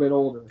little bit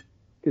older,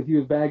 because he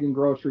was bagging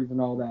groceries and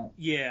all that.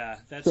 Yeah,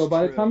 that's so. By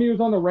true. the time he was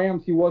on the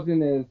Rams, he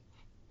wasn't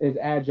as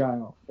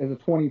agile as a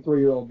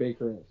 23-year-old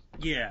Baker is.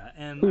 Yeah,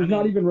 and who's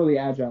not even really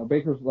agile.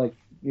 Baker's like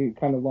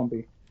kind of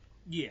lumpy.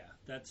 Yeah,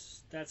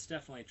 that's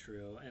definitely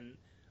true. And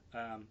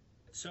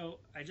so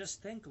I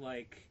just think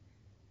like,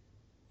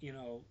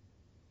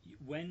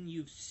 when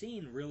you've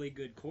seen really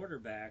good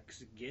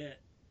quarterbacks get,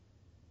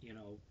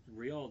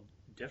 real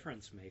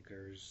difference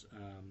makers,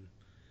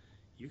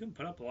 you can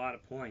put up a lot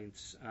of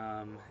points.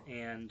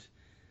 And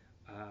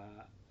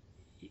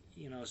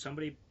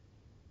somebody,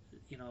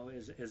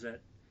 is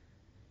it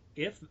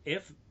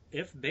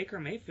if Baker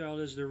Mayfield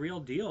is the real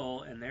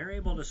deal and they're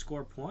able to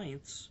score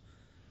points,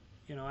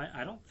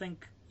 I don't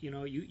think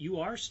you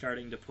are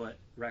starting to put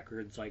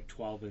records like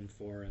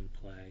 12-4 in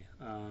play.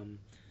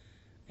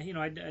 And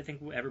I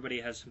think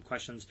everybody has some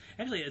questions.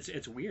 Actually,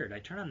 it's weird. I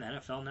turn on the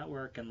NFL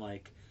Network and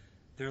like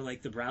they're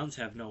like the Browns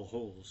have no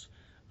holes.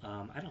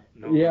 I don't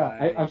know.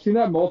 Yeah, I've seen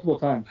that multiple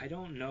times. I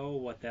don't know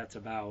what that's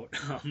about.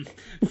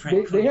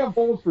 They have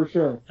holes for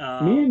sure.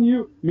 Me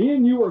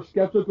and you are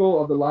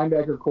skeptical of the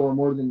linebacker core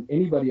more than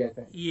anybody, I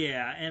think.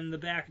 Yeah, and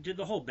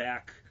the whole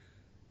back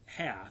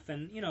half.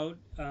 And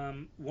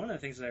one of the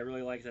things that I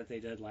really liked that they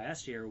did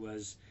last year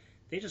was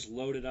they just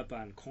loaded up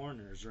on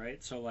corners,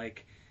 right? So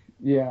like.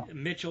 Yeah.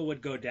 Mitchell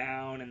would go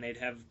down and they'd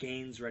have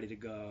Gaines ready to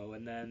go,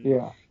 and then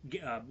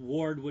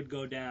Ward would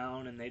go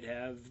down and they'd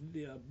have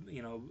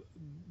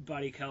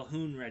Buddy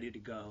Calhoun ready to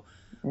go.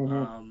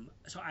 Mm-hmm.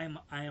 So I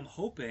am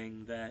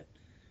hoping that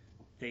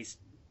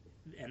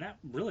and that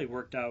really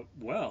worked out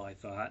well, I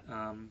thought.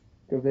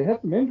 Because they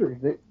had some injuries.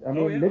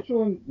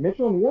 Mitchell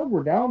and Ward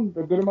were down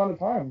a good amount of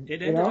time.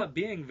 It ended up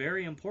being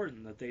very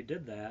important that they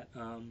did that.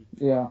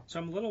 So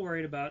I'm a little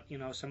worried about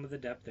some of the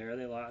depth there.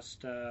 They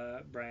lost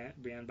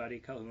Brian Buddy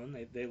Calhoun.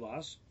 They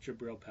lost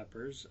Jabril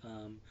Peppers.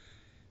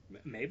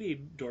 maybe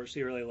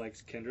Dorsey really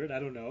likes Kindred. I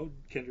don't know.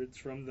 Kindred's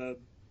from the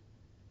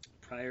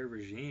prior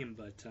regime,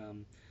 but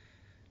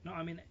no,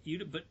 I mean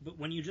but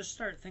when you just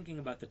start thinking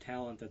about the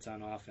talent that's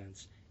on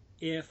offense,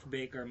 if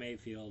Baker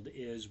Mayfield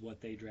is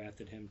what they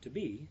drafted him to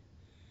be,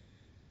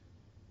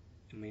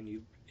 I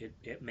mean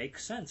it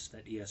makes sense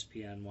that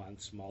ESPN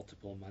wants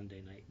multiple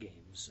Monday night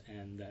games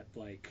and that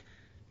like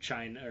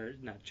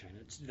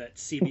that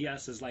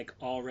CBS is like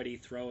already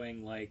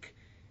throwing like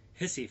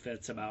hissy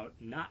fits about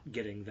not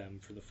getting them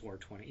for the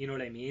 420. You know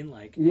what I mean?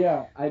 Like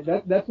Yeah,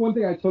 that's one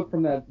thing I took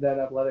from that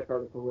Athletic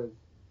article was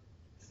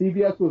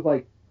CBS was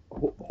like,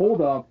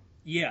 hold up,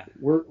 yeah,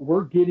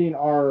 we're getting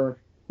our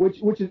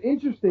which is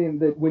interesting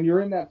that when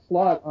you're in that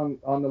slot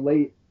on the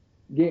late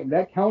game,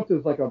 that counts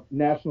as like a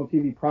national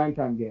TV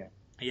primetime game.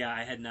 yeah,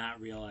 I had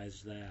not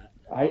realized that.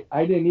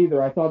 I didn't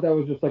either. I thought that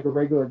was just like a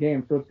regular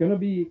game. So it's going to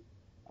be,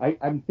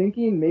 I'm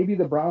thinking maybe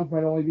the Browns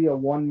might only be a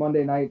one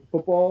Monday night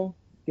football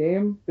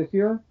game this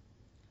year.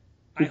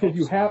 Because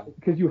you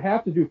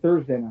have to do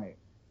Thursday night.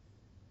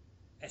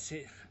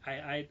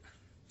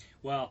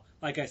 Well,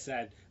 like I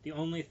said, the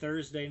only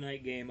Thursday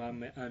night game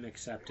I'm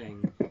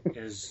accepting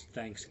is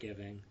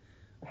Thanksgiving.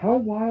 How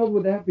wild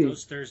would that be?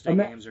 Those Thursday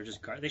games are just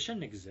they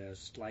shouldn't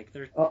exist. Like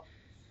they're.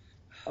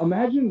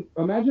 Imagine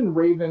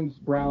Ravens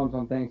Browns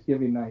on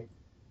Thanksgiving night.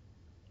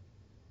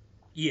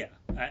 Yeah,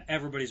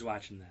 everybody's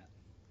watching that.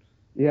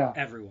 Yeah.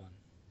 Everyone.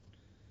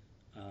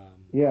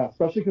 Yeah,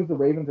 especially because the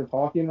Ravens are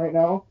talking right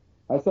now.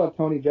 I saw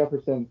Tony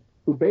Jefferson,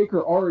 who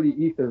Baker already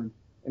ethered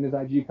in his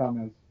IG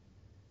comments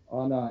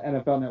on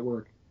NFL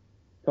Network,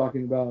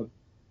 talking about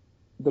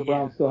the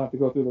Browns still have to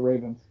go through the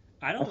Ravens.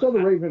 I saw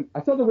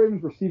the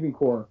Ravens receiving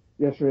core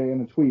yesterday in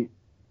a tweet.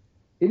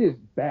 It is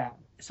bad.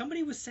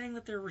 Somebody was saying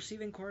that their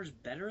receiving core is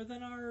better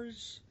than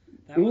ours.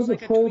 It was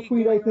like a troll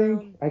tweet, I think.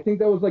 Around. I think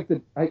that was like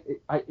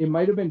it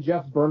might have been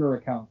Jeff's burner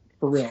account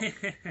for real,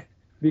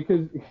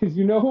 because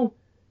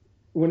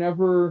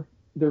whenever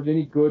there's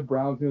any good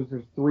Browns news,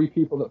 there's three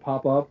people that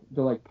pop up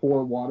to like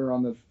pour water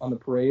on the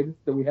parade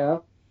that we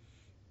have.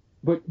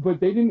 But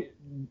they didn't,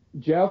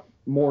 Jeff,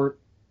 Mort,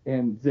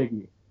 and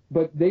Ziggy.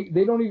 But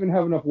they don't even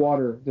have enough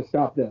water to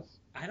stop this.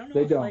 I don't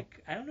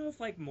know if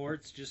like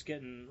Mort's just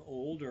getting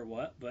old or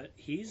what, but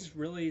he's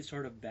really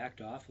sort of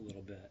backed off a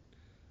little bit.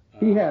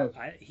 He has.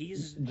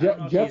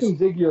 Jeff and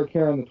Ziggy are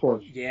carrying the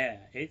torch. Yeah,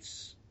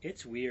 it's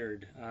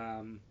weird.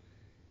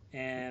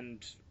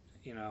 And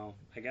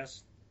I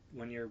guess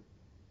when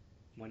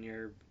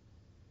you're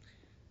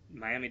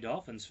Miami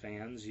Dolphins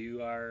fans,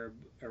 you are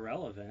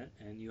irrelevant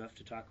and you have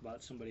to talk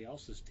about somebody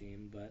else's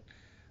team. But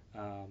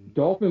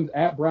Dolphins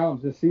at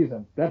Browns this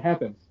season, that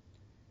happens.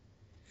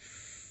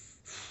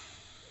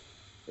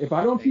 If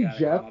I don't see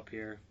Jeff,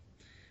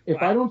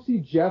 I don't see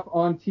Jeff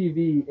on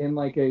TV in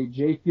like a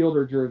Jay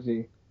Fielder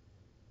jersey,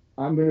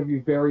 I'm going to be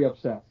very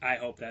upset. I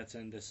hope that's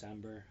in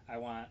December. I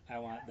want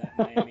that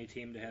Miami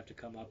team to have to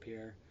come up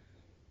here.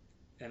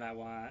 And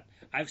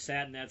I've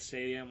sat in that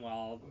stadium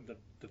while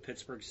the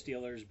Pittsburgh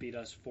Steelers beat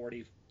us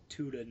 42-0.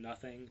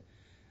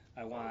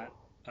 I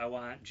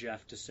want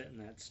Jeff to sit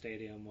in that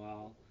stadium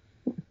while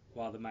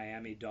the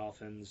Miami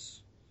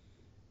Dolphins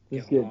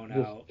get blown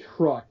out.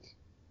 Trucked.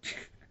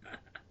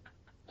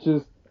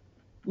 Just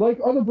like,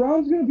 are the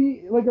Browns going to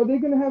be like? Are they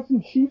going to have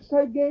some Chiefs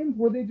type games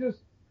where they just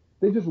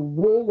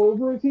roll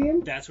over a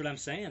team? That's what I'm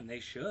saying. They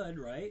should,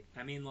 right?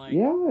 I mean, like,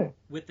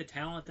 with the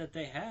talent that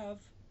they have.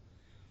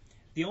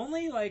 The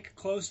only, like,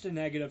 close to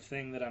negative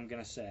thing that I'm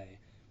going to say,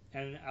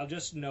 and I'll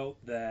just note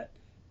that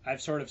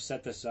I've sort of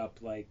set this up,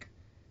 like,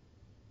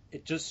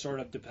 it just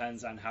sort of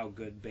depends on how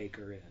good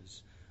Baker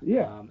is.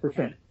 Yeah, for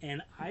sure.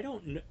 And I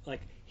don't know,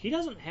 like, he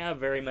doesn't have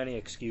very many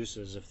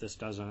excuses if this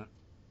doesn't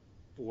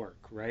work,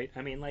 right?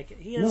 I mean, like,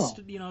 he is,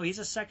 he's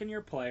a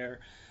second-year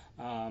player.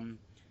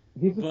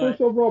 He's the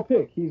first overall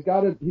pick. He's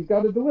got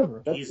to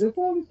deliver. That's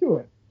all he's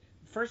doing.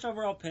 First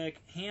overall pick,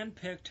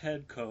 hand-picked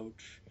head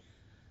coach.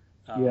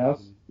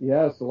 Yes.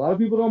 A lot of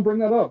people don't bring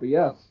that up, but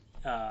yes.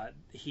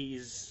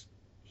 He's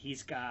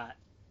got,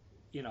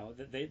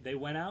 they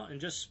went out and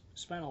just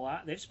spent a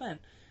lot. They've spent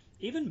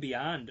even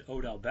beyond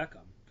Odell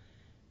Beckham.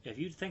 If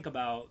you think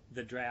about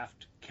the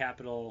draft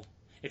capital,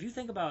 if you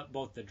think about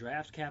both the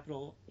draft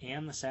capital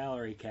and the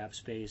salary cap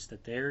space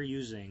that they're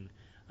using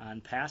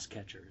on pass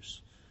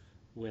catchers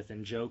with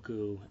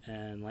Njoku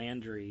and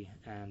Landry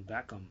and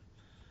Beckham,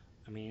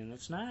 I mean,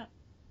 it's not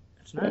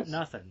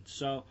nothing.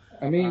 So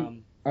I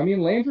mean,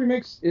 Landry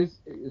makes is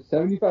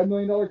 $75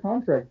 million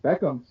contract.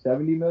 Beckham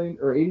 $70 million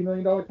or $80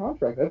 million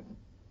contract.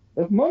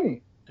 That's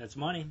money. That's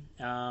money.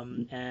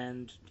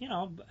 And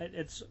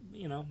it's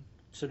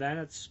So then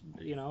it's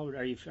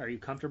are you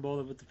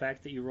comfortable with the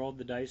fact that you rolled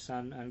the dice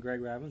on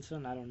Greg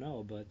Robinson? I don't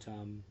know, but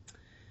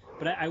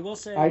I will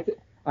say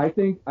I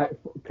think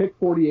pick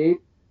 48.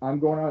 I'm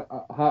going on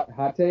a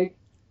hot take.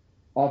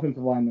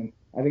 Offensive lineman.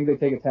 I think they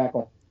take a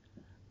tackle.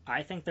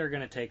 I think they're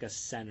going to take a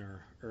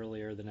center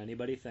earlier than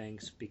anybody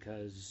thinks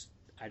because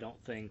I don't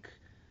think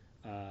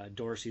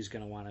Dorsey's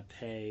going to want to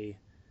pay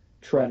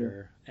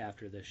Treader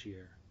after this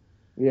year.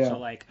 Yeah.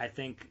 So, I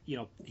think,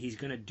 he's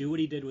going to do what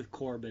he did with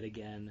Corbett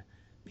again,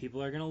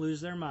 people are going to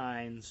lose their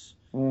minds,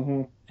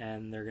 Mm-hmm.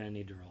 and they're going to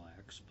need to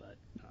relax. But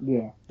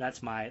Yeah.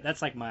 that's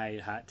like my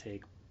hot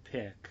take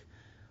pick.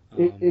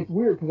 It's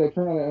weird because I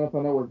turned on the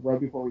NFL Network right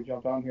before we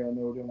jumped on here, and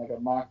they were doing like a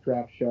mock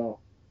draft show.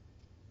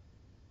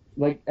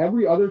 Like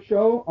every other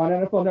show on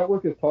NFL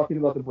Network is talking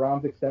about the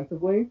Browns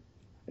extensively,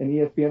 and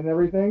ESPN and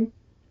everything.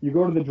 You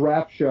go to the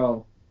draft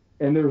show,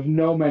 and there's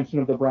no mention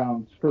of the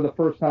Browns for the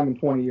first time in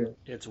 20 years.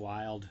 It's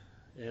wild.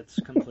 It's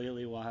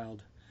completely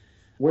wild.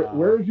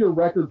 Where is your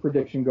record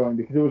prediction going?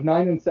 Because it was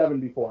 9-7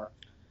 before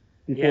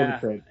the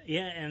trade.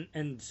 Yeah,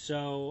 and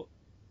so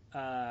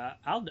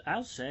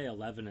I'll say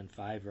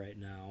 11-5 right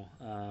now.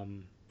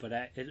 But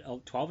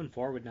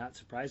 12-4 would not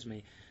surprise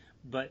me.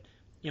 But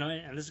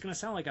and this is going to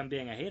sound like I'm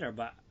being a hater,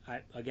 but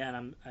I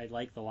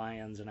like the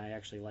Lions and I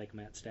actually like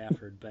Matt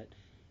Stafford. But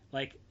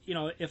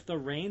if the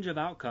range of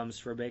outcomes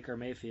for Baker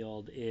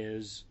Mayfield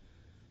is,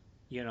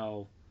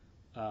 on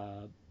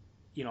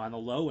the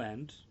low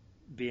end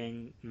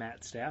being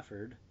Matt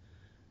Stafford,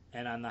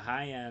 and on the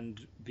high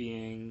end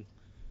being,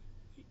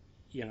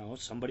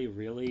 somebody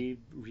really,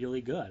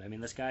 really good. I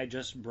mean, this guy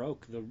just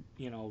broke the,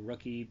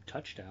 rookie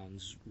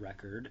touchdowns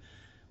record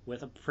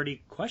with a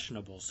pretty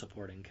questionable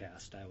supporting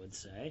cast, I would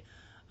say.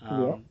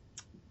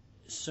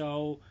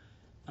 So,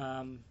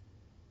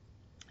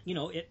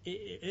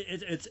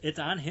 it's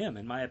on him,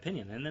 in my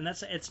opinion. And then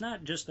it's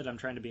not just that I'm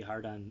trying to be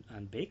hard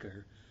on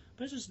Baker,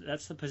 but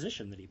that's the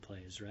position that he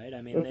plays, right?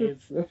 I mean,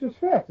 that's just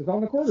facts. It's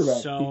on the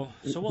quarterback. So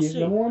we'll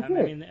see. I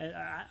mean,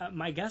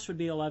 my guess would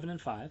be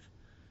 11-5.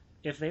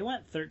 If they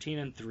went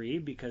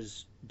 13-3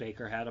 because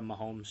Baker had a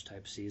Mahomes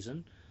type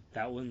season,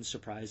 that wouldn't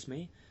surprise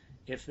me.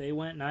 If they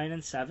went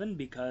 9-7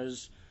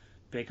 because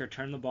Baker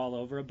turned the ball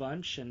over a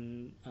bunch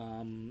and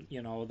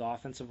the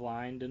offensive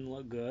line didn't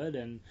look good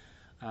and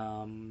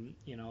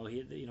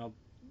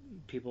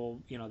people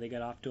they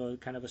got off to a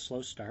kind of a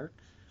slow start,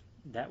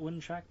 that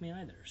wouldn't shock me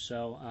either.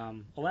 So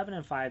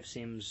 11-5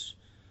 seems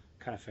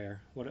kind of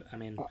fair.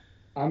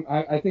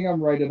 I think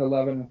I'm right at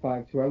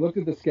 11-5 too. I looked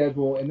at the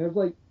schedule and there's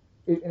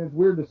and it's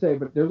weird to say,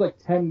 but there's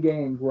 10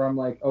 games where I'm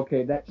like,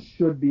 okay, that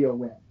should be a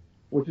win,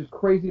 which is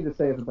crazy to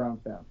say as a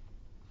Browns fan.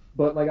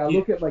 But I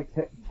look at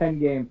 10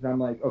 games and I'm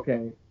like,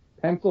 okay,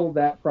 pencil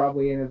that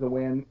probably in as a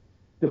win,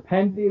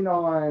 depending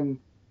on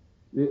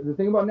the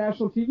thing about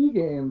national TV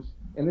games.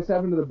 And this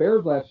happened to the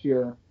Bears last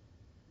year.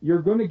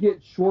 You're going to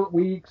get short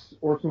weeks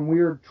or some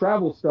weird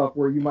travel stuff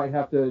where you might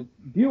have to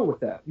deal with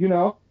that.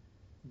 Yeah.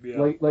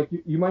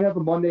 You might have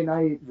a Monday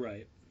night.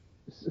 Right.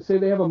 Say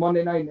they have a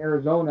Monday night in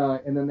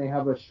Arizona, and then they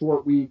have a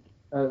short week,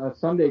 a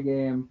Sunday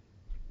game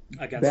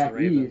against the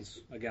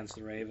Ravens. Against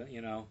the Ravens,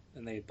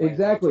 and they play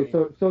exactly.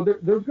 So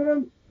there's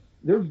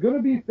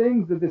gonna be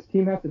things that this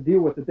team has to deal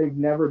with that they've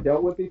never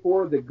dealt with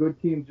before. That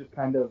good teams just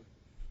kind of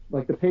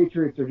the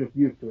Patriots are just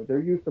used to it. They're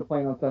used to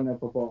playing on Sunday Night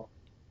Football.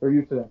 They're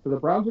used to that. So the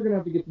Browns are gonna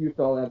have to get used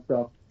to all that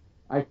stuff.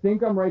 I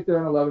think I'm right there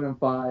in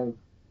 11-5.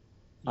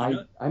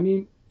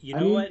 You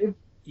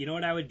know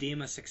what I would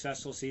deem a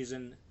successful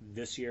season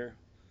this year?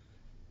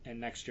 And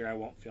next year I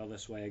won't feel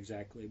this way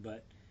exactly,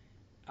 but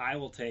I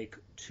will take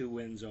 2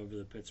 wins over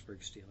the Pittsburgh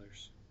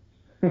Steelers.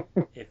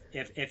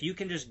 if you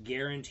can just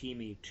guarantee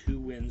me 2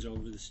 wins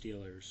over the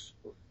Steelers,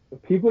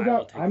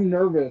 I'm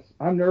nervous.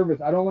 I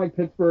don't like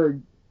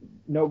Pittsburgh.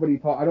 I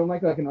don't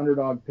like an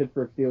underdog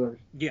Pittsburgh Steelers.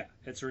 Yeah,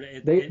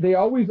 they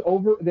always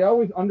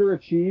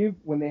underachieve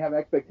when they have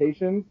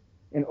expectations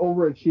and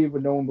overachieve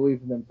when no one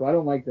believes in them. So I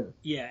don't like this.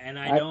 Yeah, and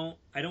I don't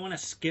want to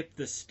skip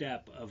the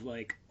step of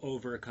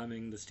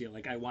overcoming the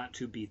Steelers. I want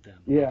to beat them.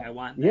 Yeah, I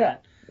want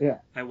that. Yeah.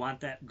 I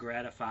want that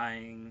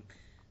gratifying.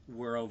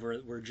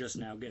 We're just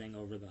now getting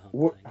over the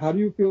hump. How do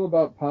you feel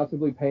about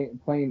possibly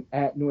playing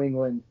at New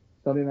England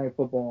Sunday Night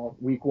Football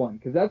Week 1?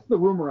 Because that's the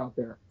rumor out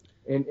there,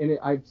 and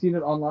I've seen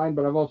it online,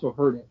 but I've also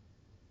heard it.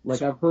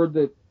 I've heard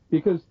that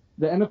because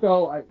the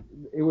NFL,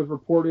 it was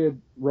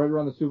reported right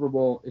around the Super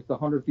Bowl. It's the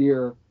 100th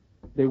year.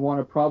 They want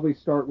to probably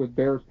start with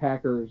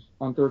Bears-Packers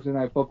on Thursday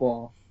Night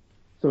Football,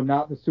 so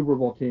not the Super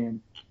Bowl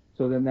team.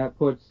 So then that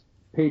puts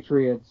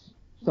Patriots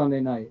Sunday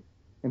night,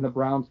 and the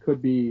Browns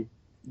could be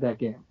that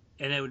game.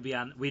 And it would be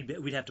on.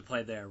 We'd have to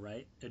play there,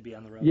 right? It'd be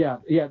on the road. Yeah.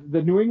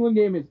 The New England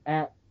game is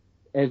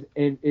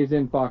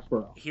in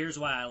Foxborough. Here's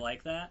why I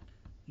like that.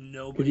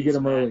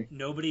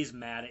 Nobody's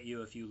mad at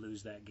you if you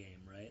lose that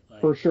game, right?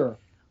 For sure.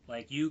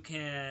 You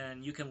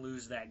can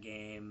lose that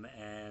game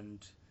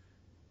and.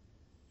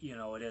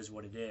 It is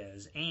what it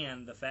is.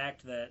 And the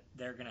fact that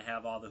they're going to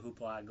have all the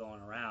hoopla going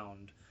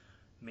around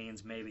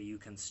means maybe you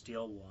can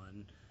steal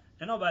one.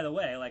 And by the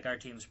way, our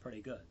team's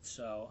pretty good.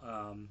 So,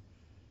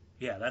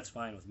 that's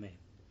fine with me.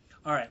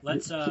 All right,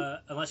 let's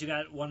unless you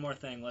got one more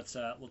thing, let's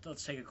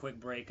take a quick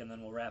break and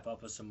then we'll wrap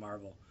up with some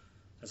Marvel.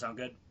 Does that sound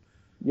good?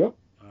 Yep.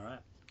 All right.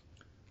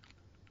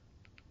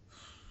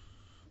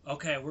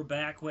 Okay, we're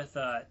back with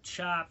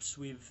Chops.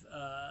 We've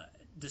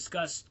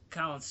discussed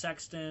Colin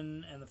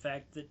Sexton and the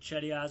fact that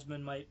Chetty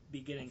Osman might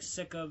be getting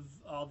sick of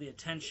all the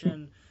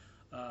attention.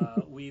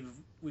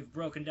 We've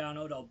broken down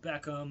Odell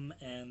Beckham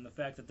and the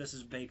fact that this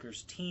is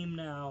Baker's team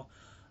now.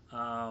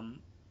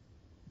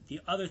 The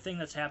other thing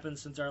that's happened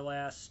since our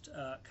last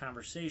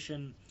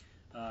conversation,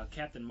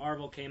 Captain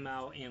Marvel came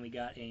out, and we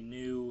got a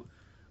new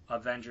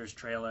Avengers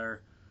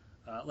trailer.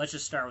 Let's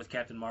just start with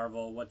Captain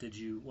Marvel. What did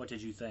you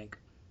think?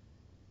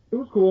 It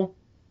was cool.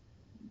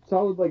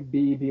 Solid like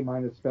B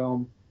minus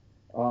film.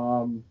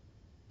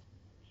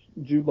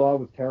 Jude Law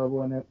was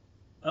terrible in it.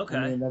 Okay.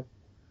 I mean,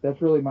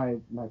 that's really my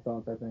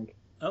thoughts, I think.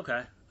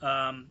 Okay.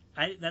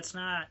 That's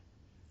not.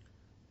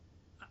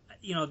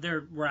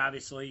 There were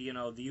obviously,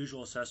 the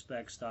usual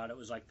suspects thought it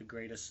was like the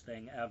greatest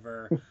thing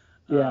ever.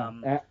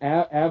 Yeah,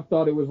 Av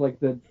thought it was like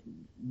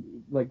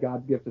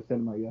God's gift to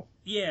cinema. Yeah.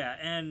 Yeah,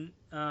 and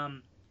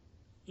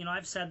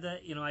I've said that.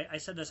 I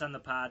said this on the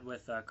pod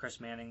with Chris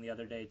Manning the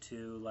other day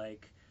too.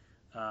 Like,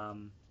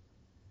 and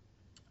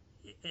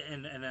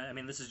I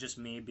mean, this is just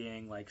me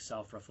being like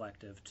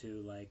self-reflective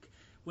too. Like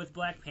with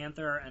Black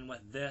Panther and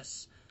with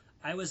this,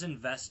 I was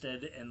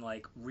invested in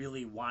like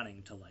really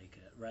wanting to like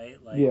it,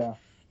 right? Like, yeah.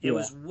 It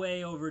was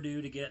way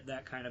overdue to get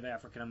that kind of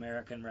African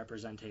American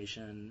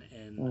representation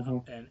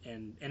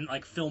in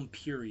like film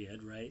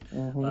period, right?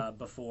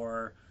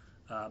 Before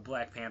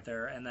Black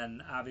Panther, and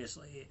then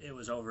obviously it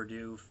was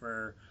overdue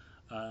for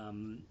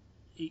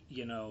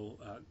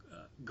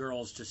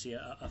girls to see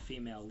a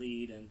female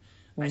lead, and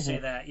I say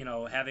that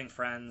having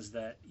friends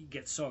that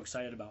get so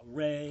excited about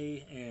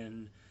Rey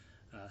and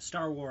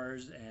Star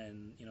Wars,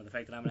 and the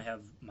fact that I'm gonna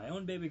have my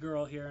own baby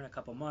girl here in a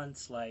couple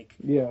months, like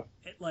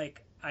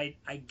I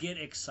get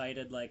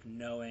excited like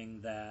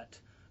knowing that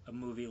a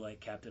movie like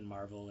Captain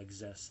Marvel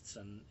exists,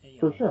 and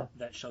For sure.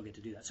 that she'll get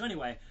to do that. So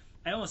anyway,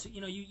 I almost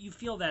you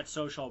feel that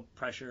social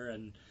pressure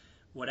and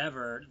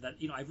whatever that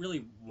I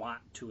really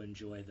want to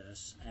enjoy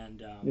this,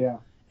 and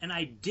and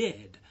I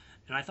did,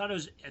 and I thought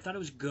it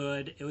was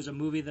good. It was a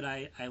movie that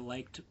I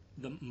liked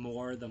the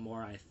more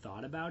I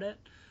thought about it.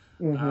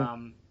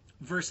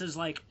 Versus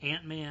like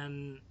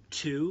Ant-Man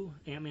 2,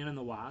 Ant-Man and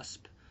the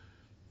Wasp.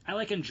 I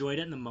like enjoyed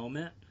it in the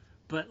moment,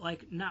 but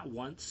like not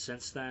once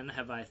since then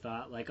have I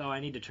thought like, oh, I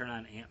need to turn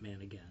on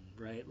Ant-Man again,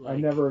 right? Like,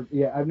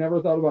 I've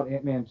never thought about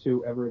Ant-Man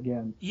 2 ever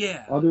again.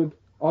 Yeah.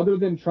 Other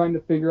than trying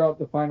to figure out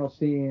the final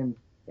scene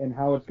and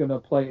how it's going to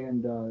play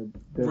in the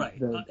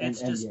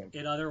it's just Endgame.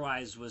 It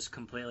otherwise was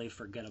completely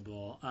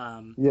forgettable.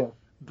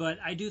 But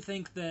I do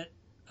think that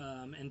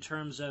in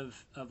terms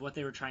of what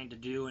they were trying to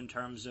do in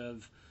terms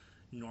of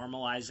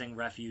normalizing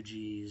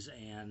refugees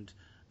and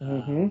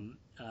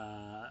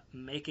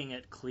making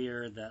it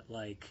clear that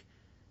like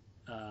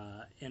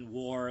in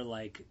war,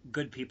 like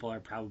good people are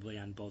probably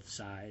on both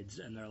sides,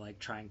 and they're like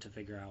trying to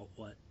figure out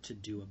what to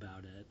do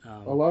about it.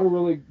 A lot of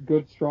really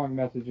good, strong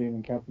messaging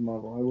in Captain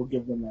Marvel. I will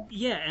give them that.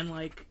 Yeah, and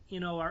like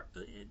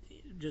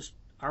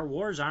our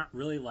wars aren't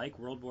really like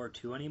World War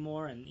II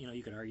anymore, and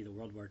you could argue that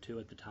World War II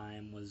at the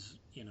time was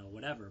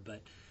whatever,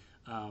 but.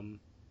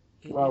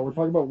 Wow, we're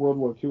talking about World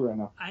War II right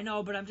now. I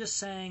know, but I'm just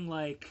saying,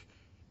 like,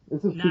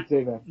 this is Pete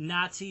Zabek.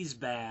 Nazis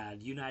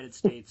bad, United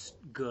States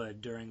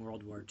good during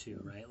World War II,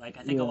 right? Like,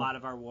 I think a lot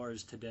of our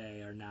wars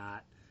today are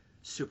not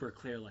super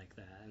clear like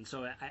that, and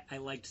so I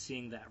liked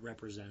seeing that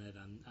represented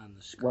on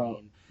the screen.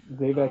 Wow,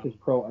 Zabek is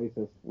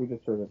pro-ISIS. We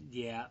just heard it.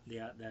 Yeah,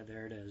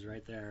 there it is,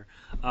 right there.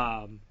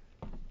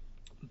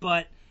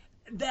 But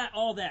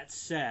all that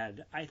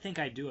said, I think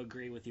I do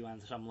agree with you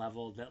on some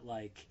level that,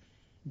 like,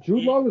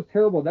 Jude Law was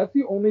terrible. That's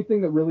the only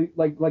thing that really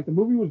like the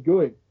movie was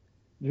good.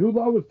 Jude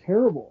Law was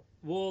terrible.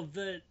 Well,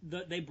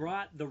 they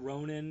brought the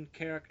Ronin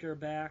character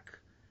back.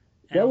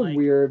 That was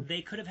weird.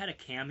 They could have had a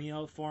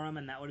cameo for him,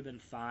 and that would have been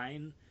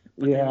fine.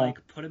 But they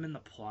like put him in the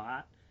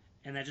plot,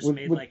 and that just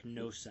made like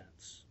no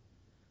sense.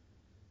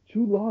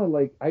 Jude Law,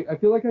 like I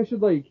feel like I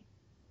should like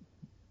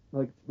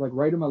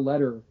write him a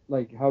letter,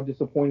 like how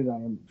disappointed I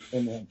am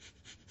in him.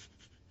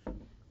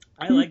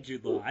 I like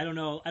Jude Law. I don't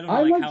know.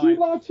 I like Jude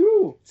Law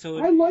too.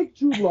 I like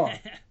Jude Law.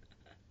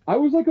 I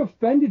was like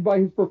offended by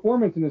his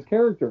performance and his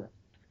character.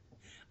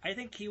 I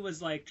think he was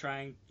like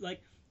trying,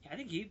 like I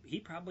think he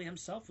probably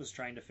himself was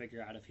trying to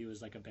figure out if he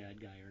was like a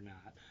bad guy or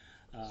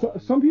not. So,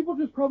 some people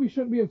just probably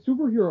shouldn't be in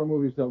superhero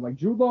movies though. Like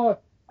Jude Law,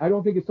 I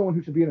don't think is someone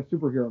who should be in a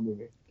superhero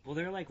movie. Well,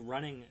 they're like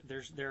running.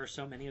 There are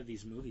so many of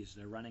these movies.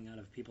 They're running out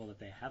of people that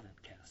they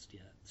haven't cast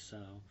yet. So.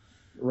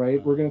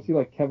 Right, we're gonna see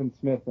like Kevin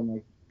Smith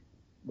and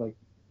like.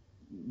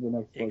 The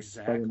next like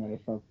Spider-Man or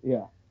something.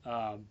 Yeah.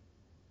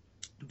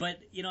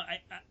 But I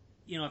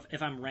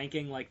if I'm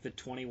ranking like the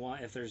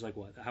 21, if there's like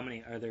how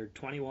many are there?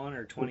 21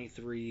 or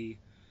 23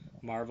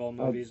 Marvel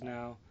movies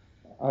now?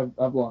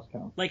 I've lost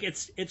count. Like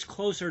it's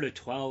closer to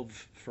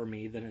 12 for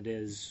me than it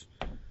is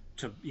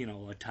to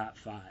a top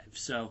 5.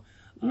 So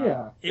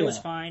it was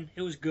fine.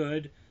 It was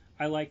good.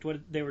 I liked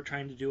what they were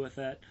trying to do with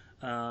it.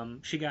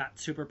 She got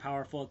super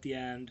powerful at the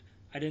end.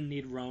 I didn't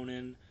need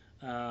Ronin.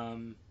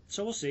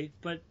 So we'll see,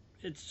 but.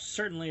 It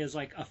certainly is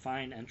like a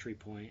fine entry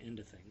point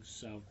into things.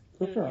 So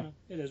sure.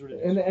 It is what it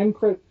is. And the end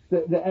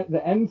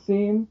the end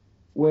scene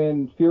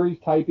when Fury's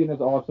typing is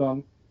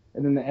awesome,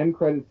 and then the end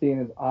credit scene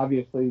is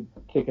obviously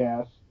kick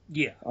ass.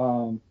 Yeah.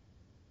 And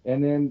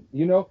then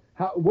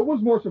what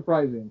was more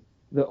surprising,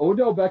 the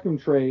Odell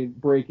Beckham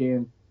trade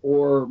breaking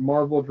or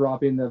Marvel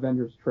dropping the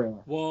Avengers trailer?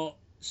 Well,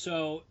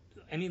 so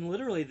I mean,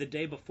 literally the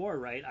day before,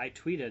 right? I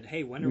tweeted,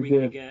 "Hey, when are You we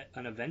going to did. get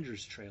an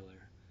Avengers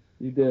trailer?"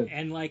 You did.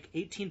 And like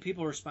 18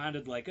 people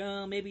responded, like,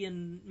 "Oh, maybe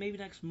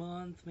next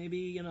month,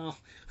 maybe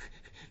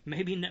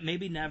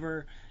maybe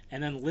never."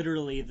 And then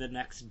literally the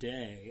next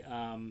day,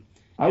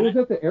 I was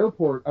at the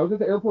airport. I was at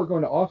the airport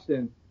going to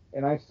Austin,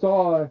 and I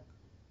saw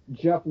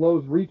Jeff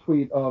Lowe's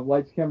retweet of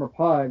Lights Camera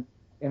Pod,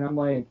 and I'm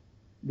like,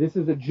 this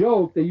is a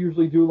joke. They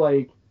usually do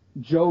like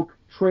joke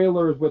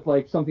trailers with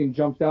like something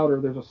jumps out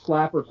or there's a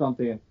slap or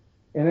something.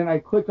 And then I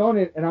clicked on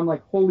it, and I'm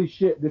like, holy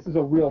shit, this is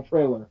a real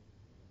trailer.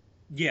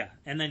 Yeah,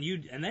 and then you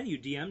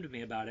DM'd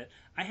me about it.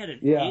 I had an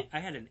Yeah. I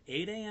had an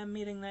 8 a.m.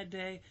 meeting that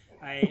day.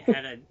 I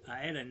had a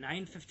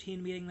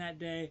 9:15 meeting that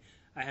day.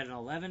 I had an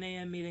 11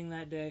 a.m. meeting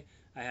that day.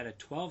 I had a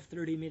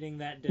 12:30 meeting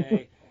that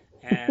day,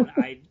 and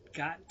I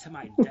got to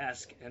my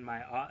desk and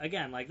my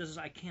again like this is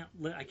I can't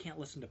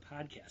listen to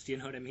podcasts. You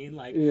know what I mean?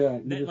 Like Yeah,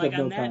 you that, just like have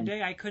no on that time.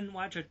 day I couldn't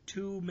watch a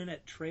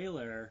 2-minute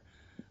trailer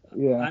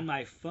Yeah. on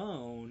my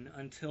phone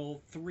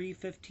until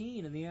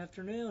 3:15 in the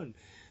afternoon.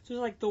 So it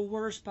was like the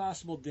worst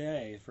possible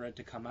day for it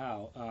to come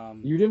out.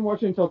 You didn't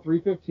watch it until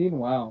 3:15?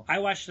 Wow. I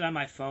watched it on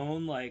my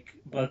phone, like,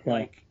 but Okay.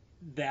 like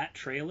that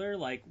trailer,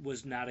 like,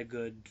 was not a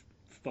good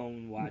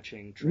phone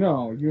watching trailer.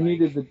 No, you like,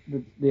 needed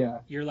the yeah.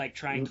 You're like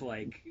trying to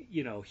like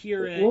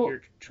hear it. Well-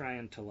 You're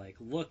trying to like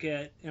look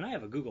at, and I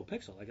have a Google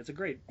Pixel, like it's a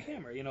great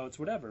camera, it's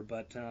whatever.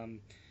 But no, it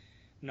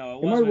Am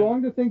I wasn't.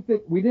 wrong to think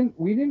that we didn't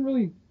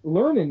really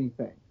learn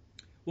anything?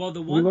 Well,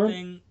 the We one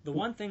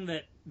learned- thing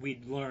that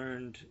we'd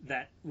learned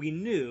that we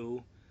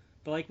knew,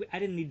 but like I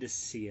didn't need to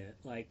see it.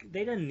 Like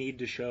they didn't need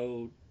to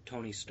show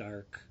Tony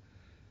Stark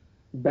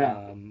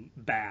Back.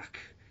 back.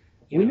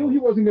 We knew he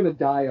wasn't going to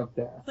die up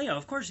there. Well, yeah,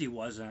 of course he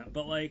wasn't,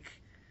 but like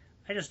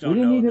I just We don't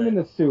didn't know need him that. in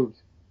the suit.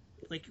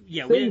 Like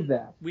yeah, Save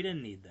that. we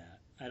didn't need that.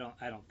 I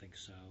don't think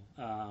so.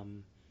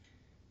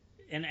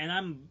 And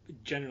I'm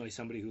generally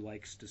somebody who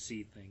likes to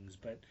see things,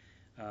 but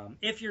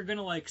if you're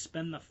gonna like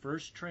spend the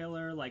first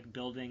trailer like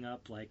building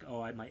up like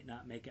I might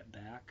not make it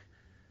back,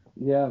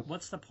 Yes.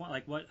 what's the point?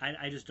 Like what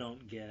I just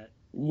don't get.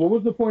 What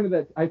was the point of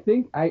that?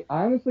 I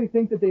honestly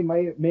think that they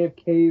may have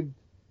caved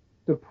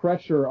the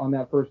pressure on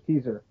that first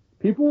teaser.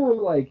 People were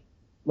like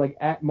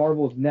at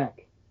Marvel's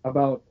neck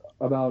about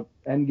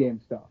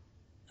Endgame stuff.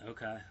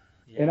 Okay.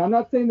 Yeah. And I'm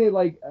not saying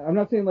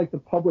like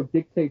the public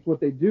dictates what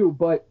they do,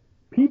 but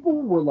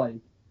people were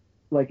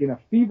like in a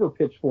fever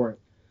pitch for it.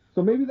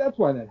 So maybe that's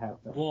why that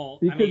happened. Well,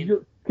 because I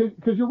mean,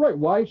 you're right.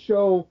 Why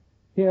show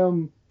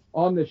him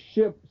on the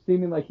ship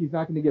seeming like he's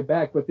not going to get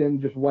back, but then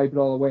just wipe it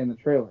all away in the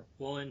trailer?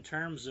 well, in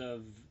terms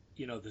of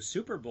the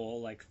Super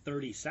Bowl like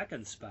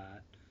 30-second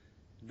spot,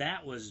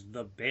 that was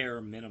the bare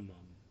minimum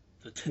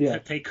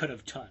that they could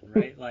have done,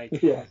 right?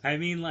 Like, Yeah. I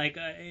mean, like,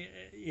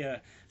 yeah.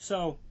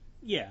 So,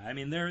 yeah, I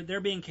mean, they're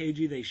being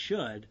cagey. They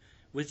should,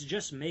 which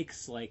just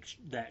makes like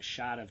that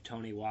shot of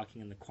Tony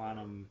walking in the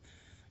quantum,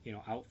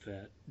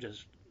 outfit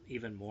just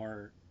even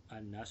more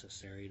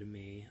unnecessary to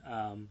me.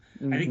 I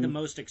think the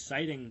most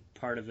exciting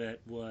part of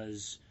it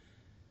was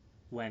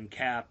when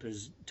Cap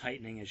is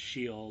tightening his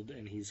shield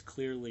and he's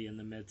clearly in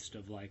the midst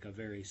of like a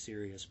very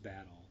serious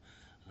battle.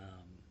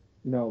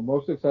 No,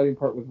 most exciting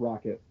part was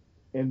Rocket,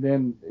 and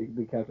then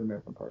the Captain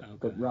America part. Okay.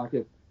 But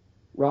Rocket,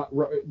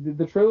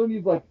 the trailer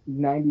needs like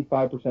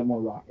 95%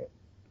 more Rocket.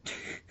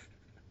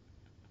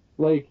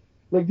 like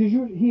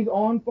he's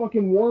on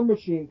fucking War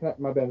Machine.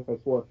 My bad if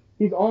I swore.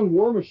 He's on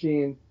War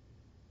Machine,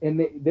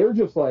 and they're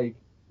just like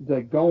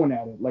going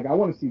at it. Like I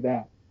want to see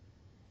that.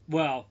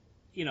 Well,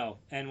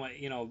 and what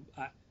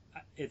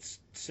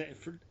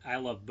I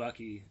love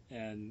Bucky,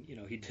 and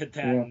he did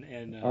that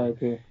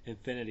in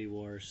Infinity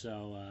War.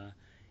 So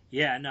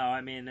yeah, no,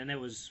 I mean, and that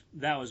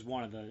was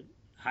one of the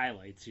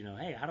highlights.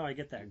 Hey, how do I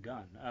get that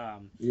gun?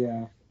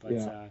 Yeah.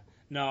 But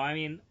no, I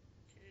mean,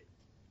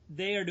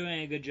 they are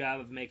doing a good job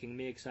of making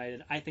me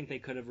excited. I think they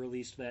could have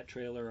released that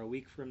trailer a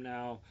week from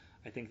now.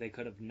 I think they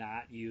could have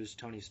not used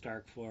Tony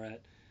Stark for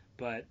it.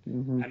 But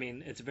I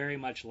mean, it's very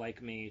much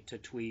like me to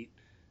tweet,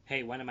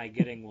 "Hey, when am I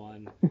getting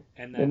one?"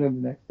 And then, and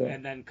then the next day.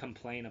 and then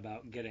complain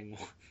about getting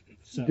one.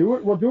 So, do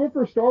it. Well, do it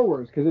for Star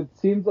Wars because it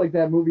seems like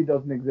that movie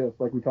doesn't exist,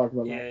 like we talked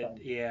about last time.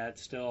 Yeah,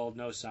 it's still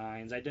no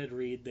signs. I did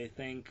read they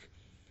think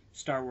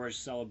Star Wars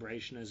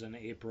Celebration is in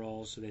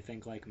April, so they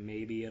think like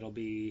maybe it'll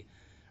be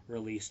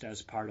released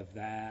as part of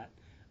that.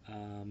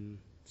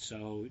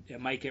 So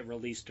it might get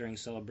released during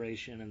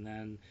Celebration and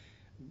then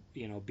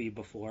be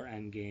before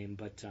Endgame.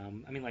 But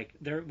I mean, like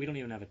we don't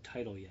even have a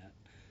title yet.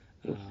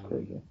 It's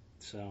crazy.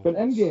 So, but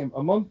Endgame, a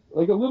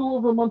little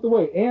over a month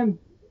away, and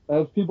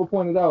as people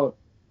pointed out,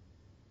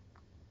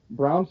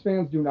 Browns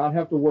fans do not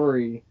have to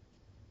worry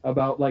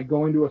about like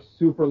going to a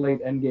super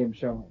late Endgame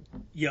showing.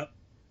 Yep.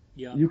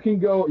 You can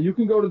go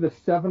to the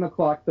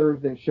 7:00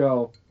 Thursday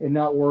show and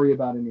not worry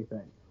about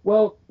anything.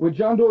 Well, with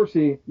John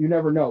Dorsey, you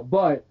never know,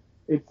 but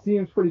it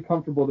seems pretty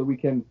comfortable that we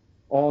can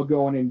all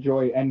go and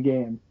enjoy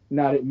Endgame,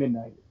 not at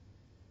midnight.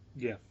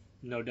 Yeah,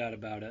 no doubt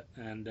about it.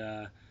 And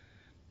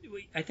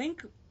I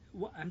think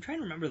I'm trying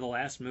to remember the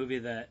last movie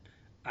that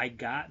I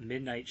got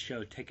midnight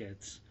show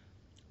tickets,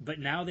 but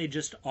now they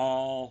just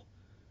all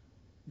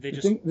They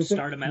just thing- the thing-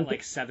 start them the at thing-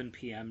 like 7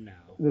 p.m. now.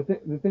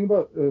 The thing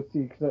about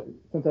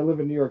since I live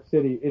in New York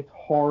City, it's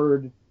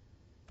hard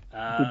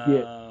to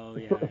get Oh,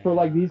 yeah. for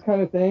like these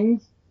kind of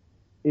things.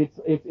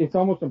 It's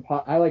almost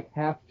impossible. I like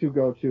have to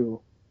go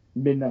to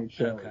midnight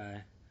shows.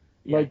 Okay.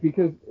 Yeah. Like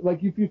because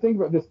like if you think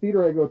about this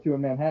theater I go to in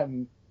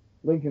Manhattan,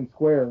 Lincoln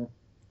Square,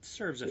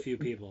 Serves a few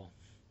people.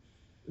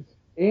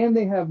 and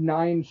they have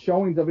 9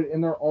 showings of it,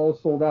 and they're all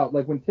sold out.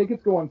 Like when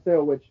tickets go on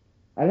sale, which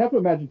I'd have to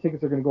imagine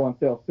tickets are going to go on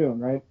sale soon,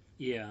 right?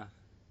 Yeah.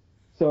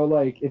 So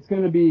like it's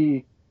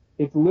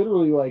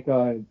literally like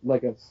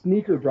a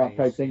sneaker drop Race,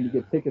 type thing to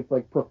yeah. get tickets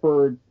like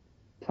preferred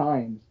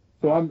times.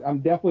 So I'm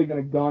definitely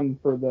gonna gun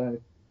for the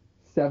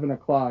 7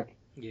 o'clock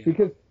Yeah.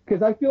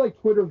 because I feel like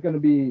there's gonna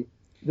be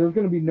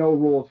no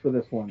rules for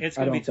this one. It's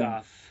I going to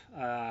don't be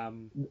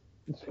think.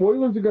 tough.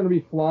 Spoilers are gonna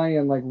be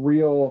flying like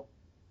real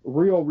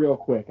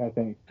quick. I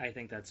think. I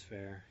think that's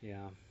fair.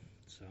 Yeah.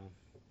 So.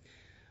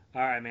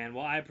 All right, man.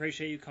 Well, I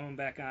appreciate you coming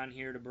back on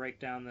here to break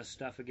down this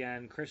stuff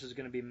again. Chris is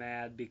going to be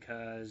mad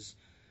because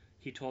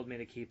he told me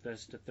to keep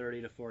this to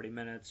 30 to 40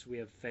 minutes. We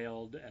have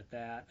failed at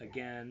that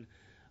again.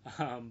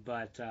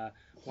 But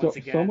once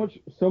again,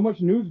 so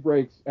much news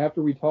breaks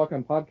after we talk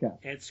on podcast.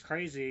 it's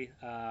crazy.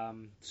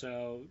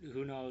 So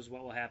who knows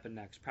what will happen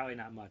next? Probably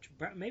not much.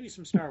 Maybe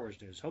some Star Wars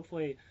news.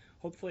 Hopefully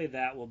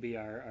that will be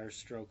our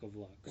stroke of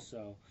luck.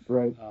 So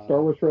Right.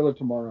 Star Wars trailer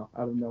tomorrow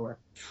out of nowhere.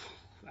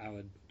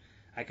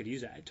 I could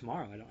use that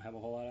tomorrow. I don't have a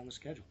whole lot on the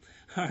schedule.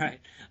 All right.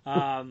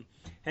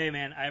 Hey,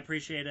 man, I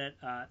appreciate it.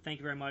 Thank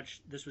you very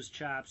much. This was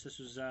Chops. This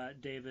was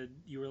David.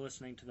 You were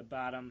listening to The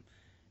Bottom.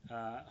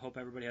 Hope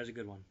everybody has a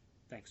good one.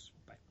 Thanks.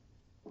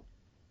 Bye.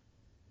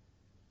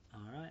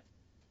 All right.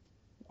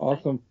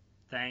 Awesome.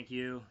 Thank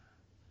you.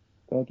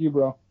 Thank you,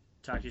 bro.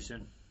 Talk to you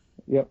soon.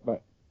 Yep. Bye.